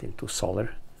 100% into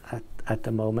solar at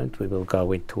the moment. We will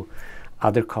go into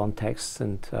other contexts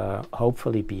and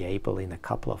hopefully be able in a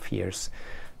couple of years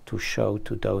to show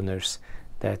to donors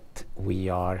that we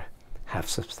have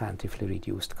substantively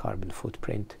reduced carbon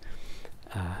footprint.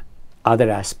 Other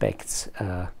aspects,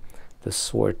 the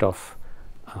sort of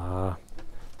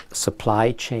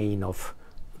supply chain of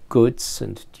goods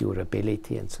and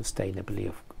durability and sustainability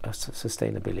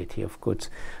of goods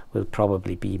will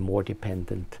probably be more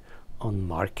dependent on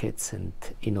markets and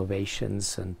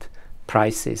innovations and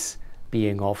prices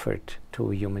being offered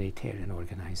to a humanitarian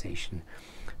organization.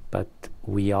 But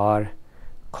we are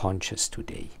conscious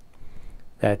today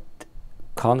that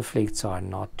conflicts are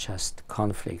not just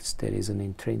conflicts. There is an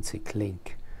intrinsic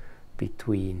link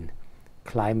between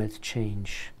climate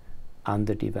change,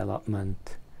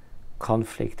 underdevelopment,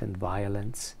 conflict and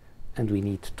violence, and we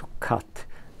need to cut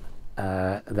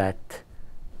that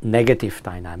negative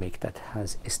dynamic that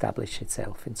has established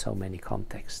itself in so many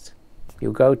contexts.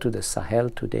 You go to the Sahel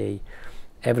today,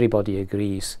 everybody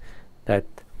agrees that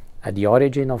at the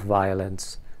origin of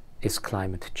violence is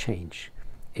climate change,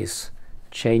 is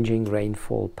changing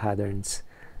rainfall patterns,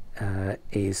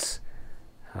 is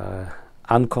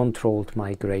uncontrolled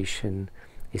migration,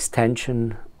 is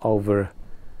tension over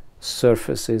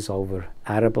surfaces, over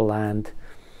arable land,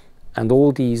 and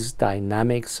all these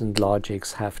dynamics and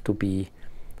logics have to be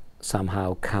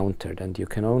somehow countered, and you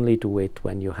can only do it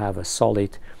when you have a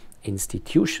solid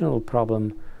institutional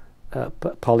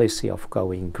policy of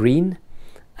going green,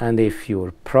 and if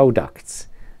your products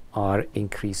are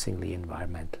increasingly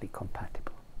environmentally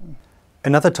compatible.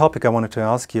 Another topic I wanted to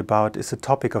ask you about is the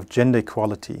topic of gender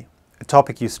equality, a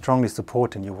topic you strongly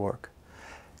support in your work.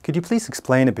 Could you please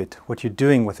explain a bit what you're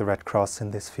doing with the Red Cross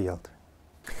in this field?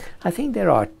 I think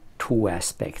there are two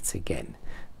aspects again.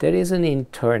 There is an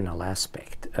internal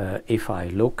aspect. If I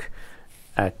look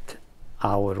at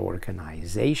our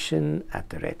organization, at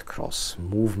the Red Cross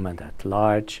movement at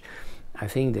large, I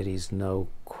think there is no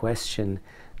question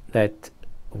that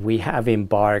we have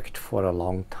embarked for a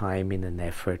long time in an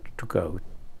effort to go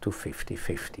to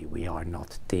 50-50. We are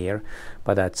not there,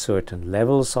 but at certain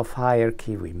levels of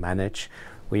hierarchy we manage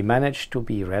to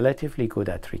be relatively good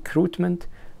at recruitment.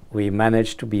 We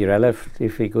manage to be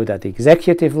relatively good at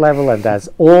executive level, and as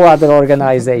all other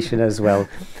organizations as well,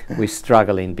 we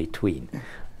struggle in between.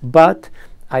 But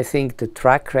I think the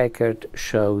track record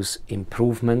shows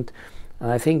improvement, and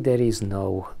I think there is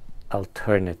no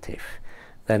alternative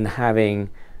than having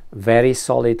very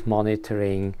solid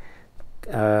monitoring,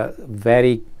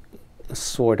 very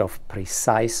sort of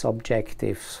precise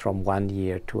objectives from one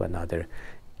year to another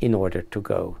in order to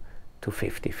go to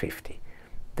 50-50.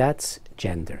 That's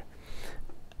gender.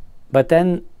 But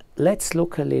then let's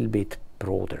look a little bit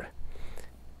broader,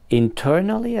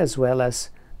 internally as well as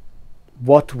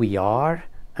what we are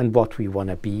and what we want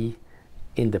to be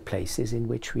in the places in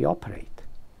which we operate.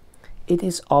 It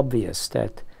is obvious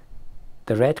that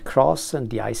the Red Cross and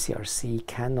the ICRC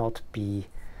cannot be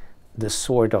the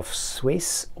sort of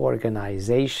Swiss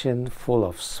organization full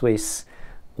of Swiss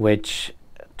which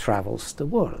travels the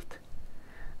world.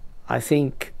 I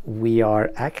think we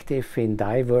are active in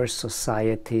diverse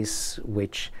societies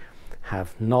which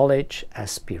have knowledge,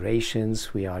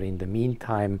 aspirations. We are in the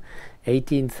meantime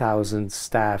 18,000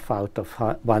 staff out of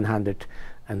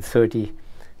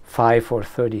 135 or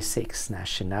 36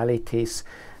 nationalities.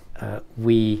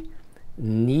 We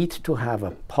need to have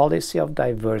a policy of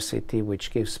diversity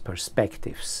which gives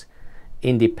perspectives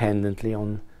independently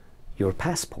on your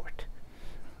passport.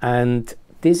 And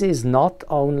this is not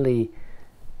only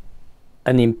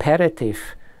an imperative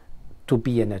to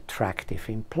be an attractive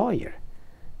employer,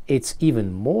 it's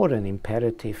even more an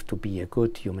imperative to be a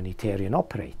good humanitarian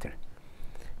operator.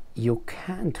 You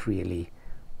can't really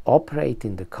operate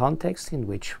in the context in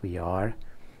which we are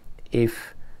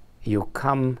if you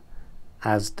come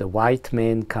as the white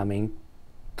man coming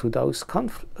to those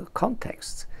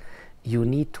contexts. You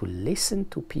need to listen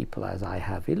to people, as I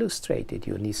have illustrated.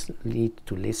 You need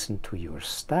to listen to your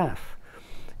staff.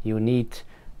 You need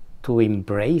to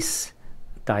embrace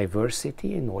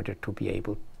diversity in order to be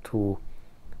able to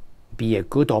be a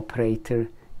good operator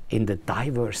in the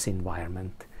diverse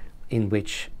environment in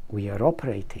which we are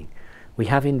operating. We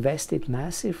have invested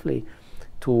massively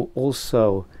to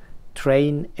also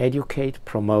train, educate,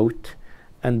 promote,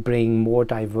 and bring more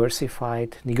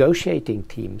diversified negotiating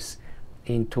teams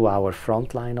into our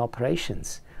frontline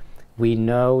operations. We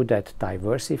know that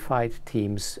diversified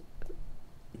teams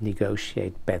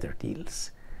negotiate better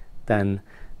deals than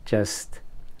just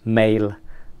male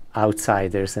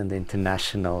outsiders and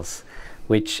internationals,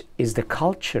 which is the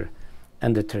culture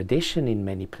and the tradition in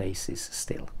many places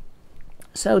still.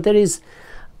 So there is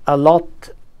a lot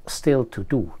still to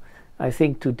do. I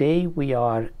think today we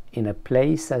are in a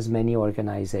place, as many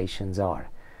organizations are.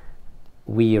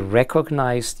 We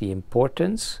recognize the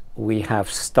importance, we have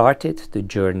started the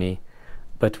journey,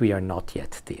 but we are not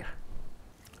yet there.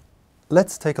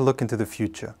 Let's take a look into the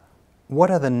future. What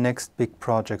are the next big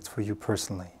projects for you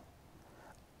personally?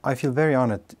 I feel very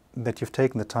honored that you've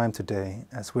taken the time today,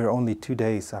 as we're only 2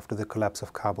 days after the collapse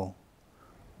of Kabul.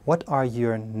 What are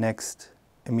your next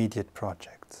immediate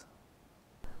projects?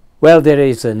 Well, there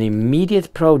is an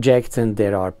immediate project and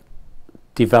there are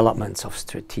developments of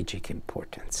strategic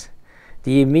importance.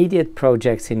 The immediate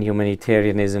projects in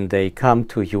humanitarianism, they come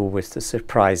to you with the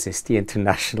surprises the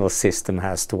international system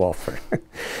has to offer.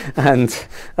 And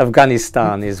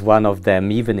Afghanistan is one of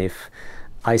them, even if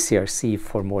ICRC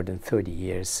for more than 30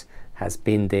 years has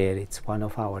been there. It's one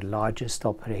of our largest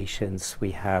operations.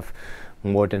 We have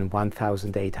more than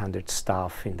 1,800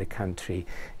 staff in the country.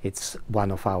 It's one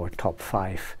of our top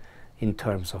 5 in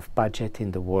terms of budget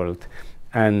in the world.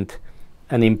 And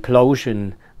an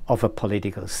implosion of a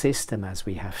political system, as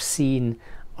we have seen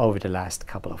over the last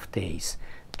couple of days,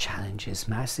 challenges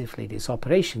massively this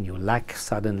operation. You lack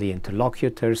suddenly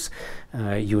interlocutors,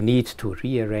 you need to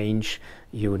rearrange,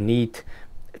 you need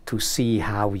to see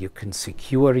how you can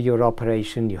secure your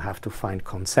operation, you have to find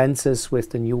consensus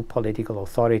with the new political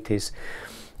authorities.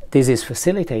 This is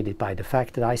facilitated by the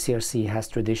fact that ICRC has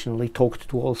traditionally talked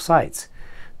to all sides.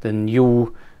 The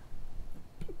new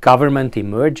government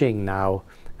emerging now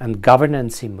and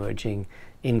governance emerging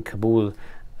in Kabul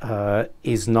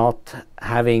is not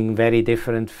having very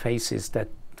different faces that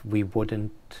we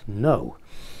wouldn't know.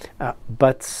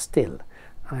 But still,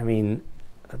 I mean,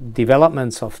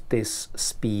 developments of this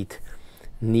speed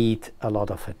need a lot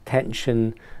of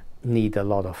attention, need a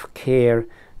lot of care,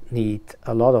 need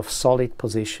a lot of solid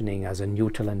positioning as a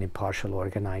neutral and impartial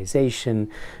organization,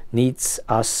 needs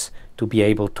us to be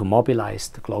able to mobilize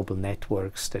the global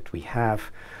networks that we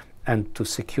have and to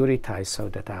securitize so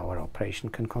that our operation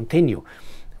can continue.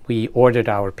 We ordered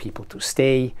our people to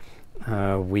stay.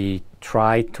 We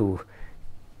try to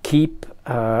keep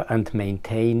and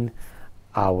maintain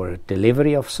our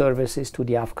delivery of services to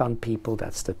the Afghan people.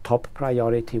 That's the top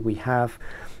priority we have.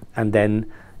 And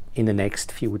then in the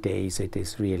next few days, it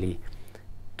is really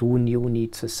do new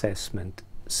needs assessment,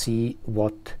 see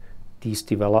what these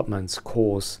developments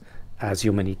cause as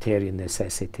humanitarian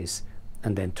necessities,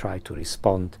 and then try to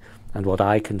respond. And what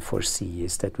I can foresee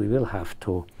is that we will have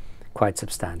to quite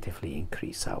substantively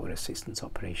increase our assistance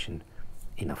operation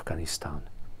in Afghanistan.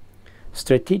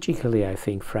 Strategically, I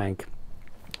think, Frank,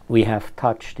 we have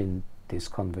touched in this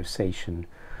conversation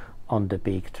on the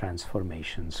big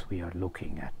transformations we are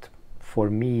looking at. For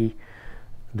me,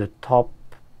 the top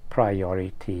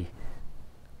priority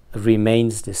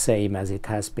remains the same as it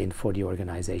has been for the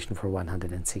organization for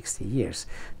 160 years.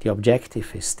 The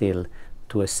objective is still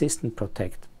to assist and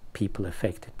protect people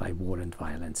affected by war and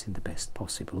violence in the best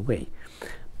possible way.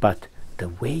 But the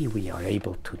way we are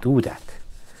able to do that,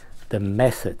 the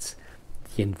methods,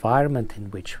 the environment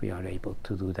in which we are able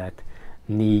to do that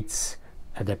needs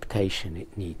adaptation.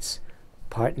 It needs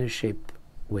partnership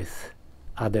with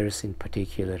others, in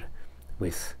particular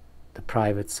with the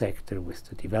private sector, with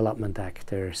the development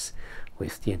actors,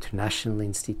 with the international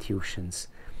institutions.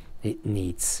 It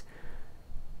needs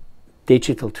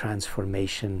digital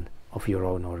transformation of your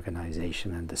own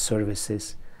organization and the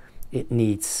services. It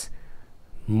needs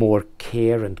more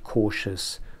care and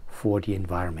cautious for the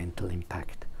environmental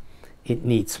impact. It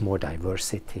needs more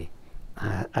diversity,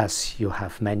 as you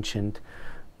have mentioned,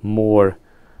 more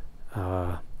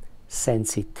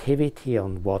sensitivity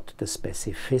on what the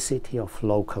specificity of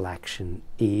local action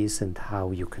is and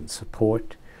how you can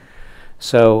support.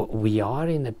 So we are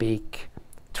in a big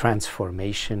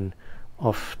transformation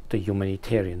of the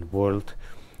humanitarian world,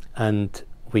 and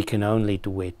we can only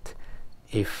do it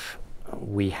if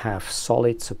we have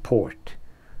solid support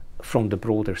from the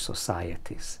broader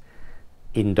societies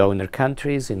in donor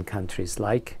countries, in countries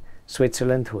like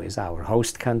Switzerland, who is our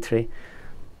host country,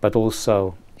 but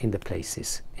also in the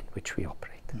places in which we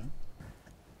operate.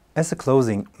 As a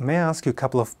closing, may I ask you a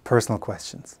couple of personal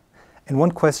questions? And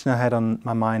one question I had on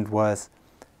my mind was,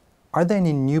 are there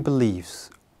any new beliefs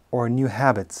or new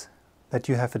habits that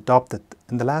you have adopted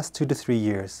in the last 2 to 3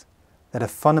 years that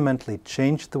have fundamentally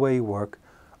changed the way you work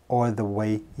or the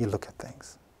way you look at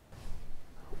things?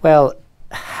 Well,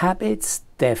 habits,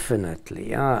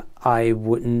 definitely. I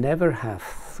would never have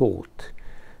thought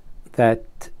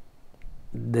that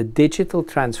the digital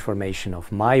transformation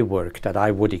of my work, that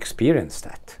I would experience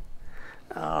that.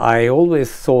 I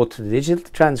always thought digital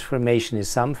transformation is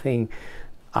something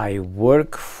I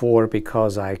work for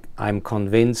because I'm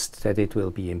convinced that it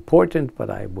will be important, but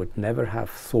I would never have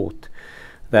thought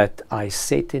that I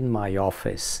sit in my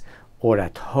office or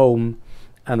at home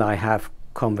and I have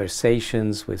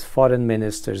conversations with foreign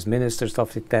ministers, ministers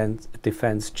of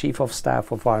defense, chief of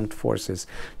staff of armed forces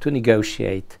to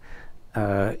negotiate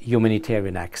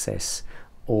humanitarian access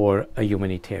or a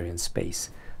humanitarian space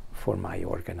for my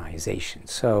organization.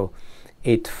 So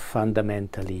it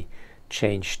fundamentally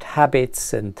changed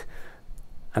habits, and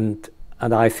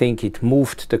I think it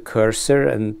moved the cursor,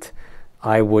 and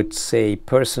I would say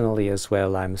personally as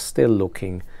well, I'm still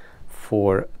looking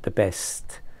for the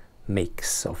best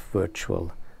mix of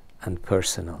virtual and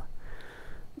personal.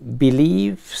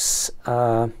 Beliefs,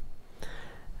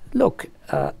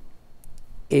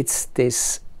 it's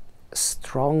this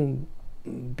strong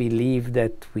belief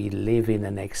that we live in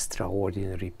an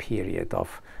extraordinary period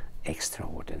of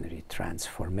extraordinary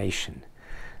transformation.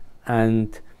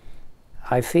 And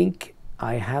I think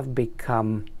I have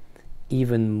become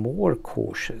even more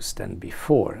cautious than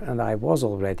before, and I was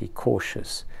already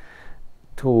cautious,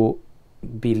 to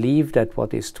believe that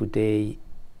what is today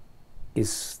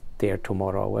is there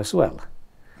tomorrow as well.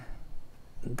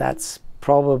 That's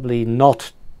probably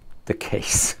not the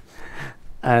case.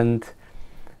 And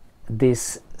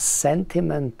this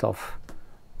sentiment of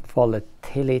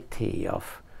volatility,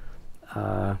 of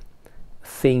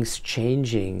things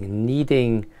changing,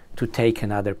 needing to take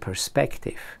another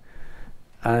perspective,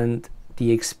 and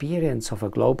the experience of a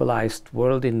globalized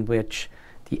world in which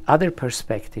the other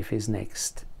perspective is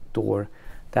next door,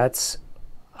 that's,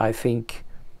 I think,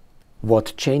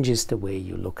 what changes the way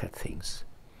you look at things.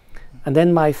 And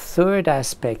then my third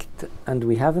aspect, and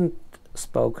we haven't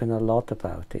spoken a lot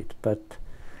about it, but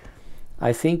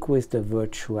I think with the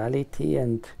virtuality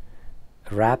and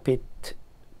rapid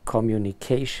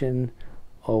communication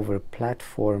over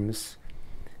platforms,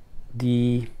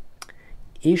 the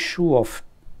issue of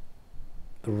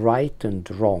right and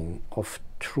wrong, of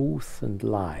truth and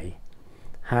lie,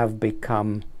 have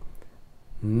become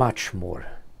much more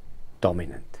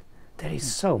dominant. There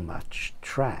is so much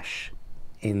trash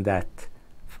in that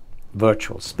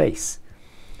virtual space,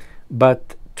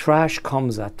 but trash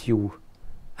comes at you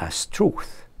as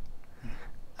truth.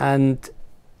 And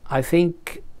I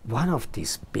think one of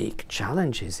these big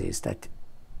challenges is that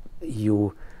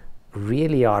you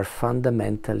really are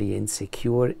fundamentally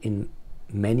insecure in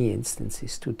many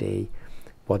instances today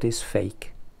what is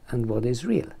fake and what is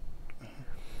real.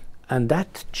 And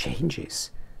that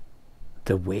changes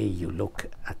the way you look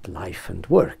at life and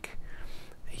work.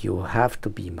 You have to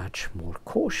be much more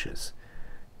cautious.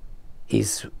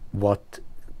 Is what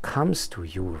comes to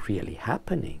you really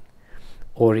happening?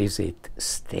 Or is it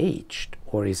staged?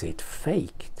 Or is it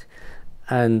faked?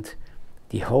 And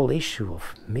the whole issue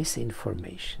of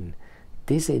misinformation,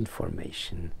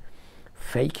 disinformation,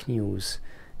 fake news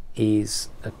is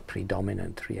a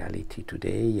predominant reality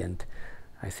today, and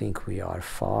I think we are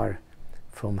far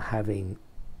from having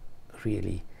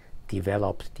really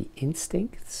developed the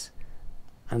instincts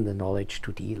and the knowledge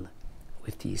to deal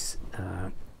with these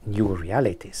new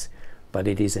realities. But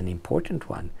it is an important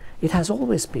one. It has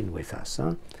always been with us.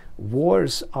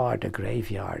 Wars are the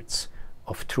graveyards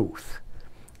of truth.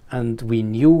 And we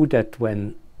knew that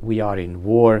when we are in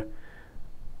war,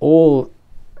 all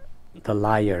the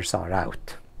liars are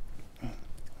out.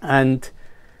 And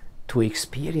to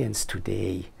experience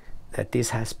today that this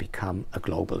has become a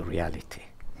global reality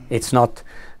It's not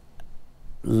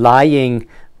lying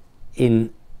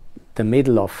in the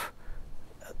middle of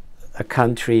a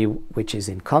country which is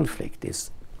in conflict. Is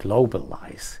global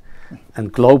lies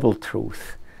and global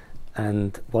truth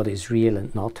and what is real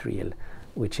and not real,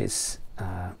 which is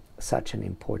such an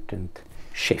important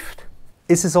shift.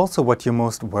 Is this also what you're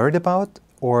most worried about?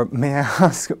 Or may I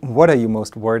ask, what are you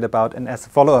most worried about? And as a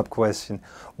follow-up question,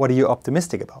 what are you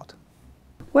optimistic about?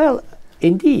 Well,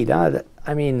 indeed, I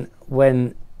mean,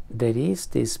 when there is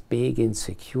this big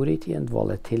insecurity and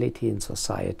volatility in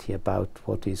society about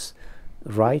what is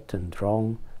right and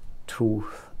wrong,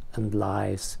 truth and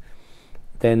lies,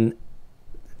 then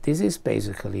this is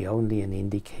basically only an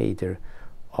indicator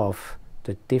of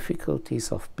the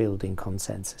difficulties of building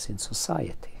consensus in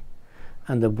society.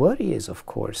 And the worry is, of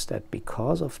course, that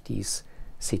because of these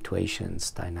situations,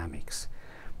 dynamics,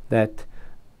 that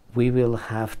we will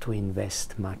have to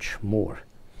invest much more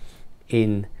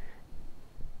in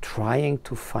trying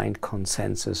to find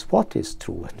consensus, what is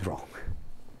true and wrong.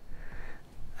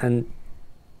 And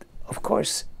of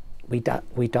course, we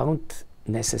don't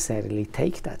necessarily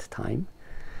take that time.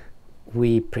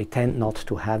 We pretend not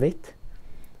to have it,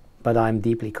 but I'm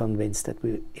deeply convinced that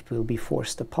it will be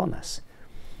forced upon us.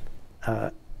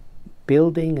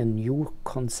 Building a new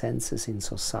consensus in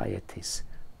societies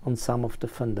on some of the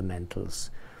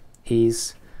fundamentals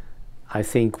is, I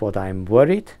think, what I'm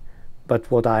worried,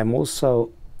 but what I'm also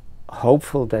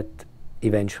hopeful that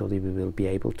eventually we will be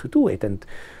able to do it. And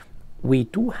we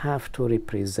do have to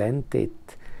represent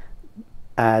it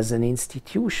as an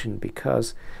institution,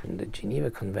 because the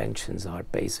Geneva Conventions are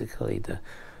basically the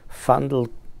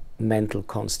fundamental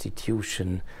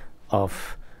constitution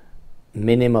of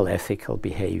minimal ethical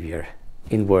behavior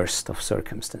in worst of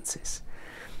circumstances.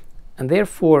 And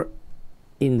therefore,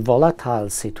 in volatile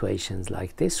situations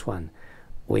like this one,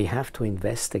 we have to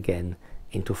invest again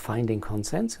into finding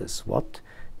consensus. What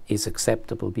is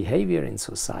acceptable behavior in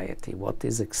society? What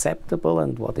is acceptable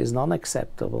and what is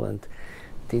non-acceptable? And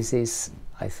this is,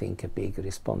 I think, a big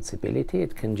responsibility.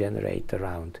 It can generate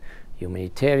around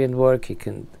humanitarian work, it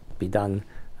can be done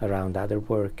around other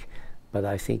work, but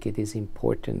I think it is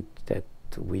important that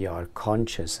we are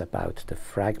conscious about the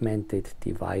fragmented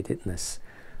dividedness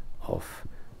of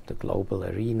the global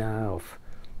arena, of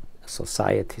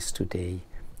societies today,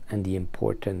 and the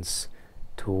importance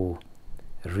to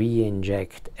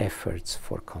re-inject efforts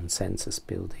for consensus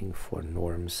building, for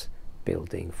norms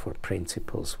building, for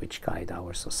principles which guide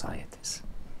our societies.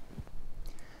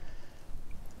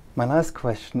 My last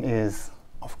question is,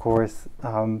 of course,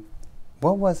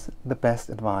 what was the best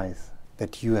advice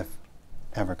that you have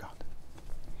ever got?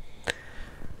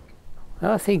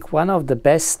 I think one of the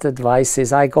best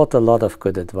advices, I got a lot of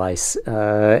good advice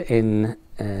in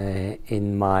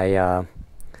my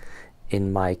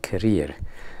career.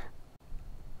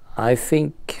 I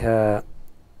think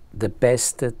the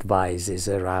best advice is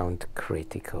around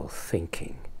critical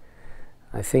thinking.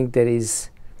 I think there is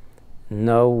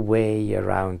no way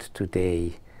around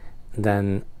today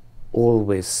than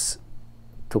always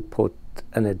to put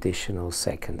an additional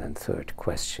second and third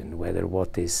question, whether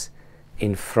what is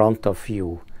in front of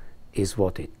you is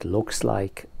what it looks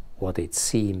like, what it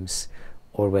seems,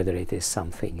 or whether it is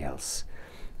something else.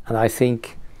 And I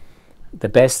think the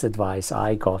best advice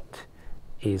I got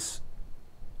is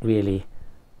really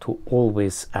to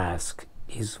always ask,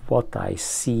 is what I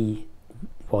see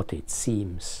what it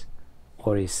seems,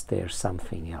 or is there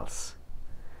something else?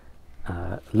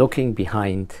 Looking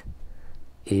behind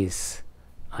is,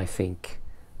 I think,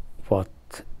 what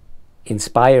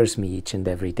inspires me each and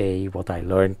every day, what I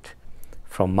learned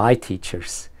from my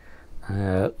teachers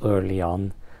early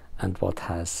on, and what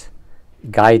has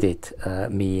guided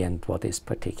me, and what is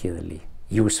particularly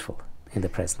useful in the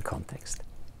present context.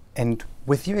 And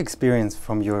with your experience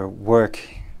from your work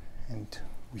and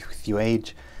with your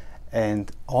age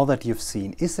and all that you've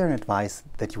seen, is there an advice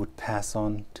that you would pass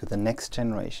on to the next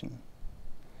generation?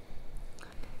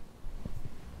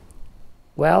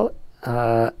 Well,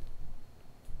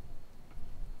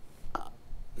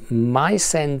 my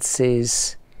sense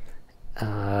is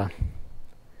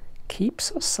keep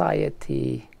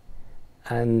society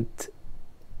and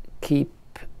keep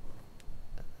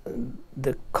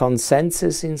the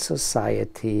consensus in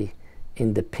society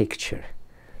in the picture.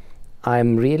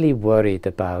 I'm really worried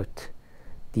about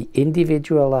the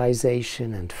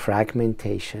individualization and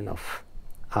fragmentation of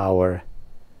our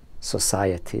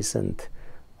societies and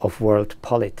of world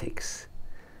politics.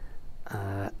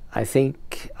 I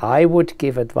think I would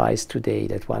give advice today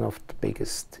that one of the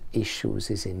biggest issues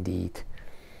is indeed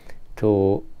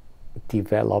to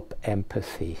develop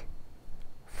empathy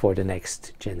for the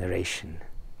next generation.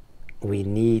 We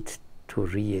need to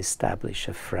re-establish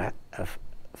a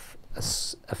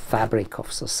fabric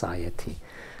of society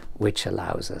which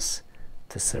allows us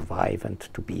to survive and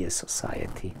to be a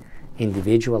society.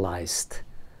 Individualized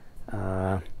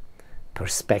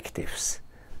perspectives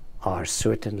are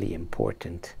certainly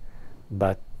important,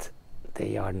 but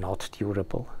they are not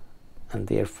durable, and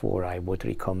therefore I would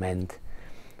recommend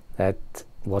that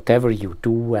whatever you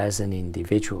do as an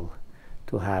individual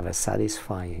to have a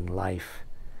satisfying life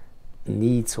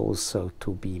needs also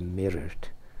to be mirrored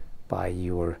by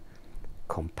your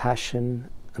compassion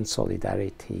and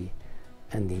solidarity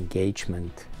and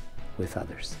engagement with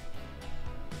others.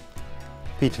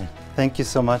 Peter, thank you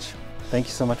so much. Thank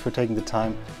you so much for taking the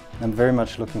time. I'm very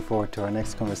much looking forward to our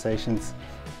next conversations.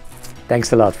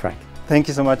 Thanks a lot, Frank. Thank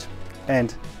you so much,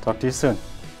 and talk to you soon.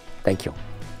 Thank you.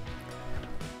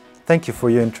 Thank you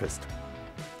for your interest.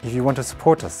 If you want to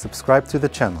support us, subscribe to the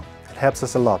channel. It helps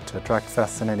us a lot to attract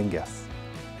fascinating guests.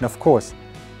 And of course,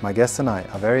 my guests and I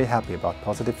are very happy about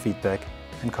positive feedback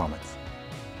and comments.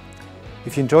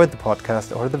 If you enjoyed the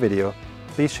podcast or the video,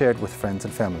 please share it with friends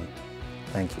and family.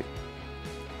 Thank you.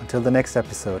 Until the next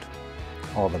episode,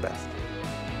 all the best.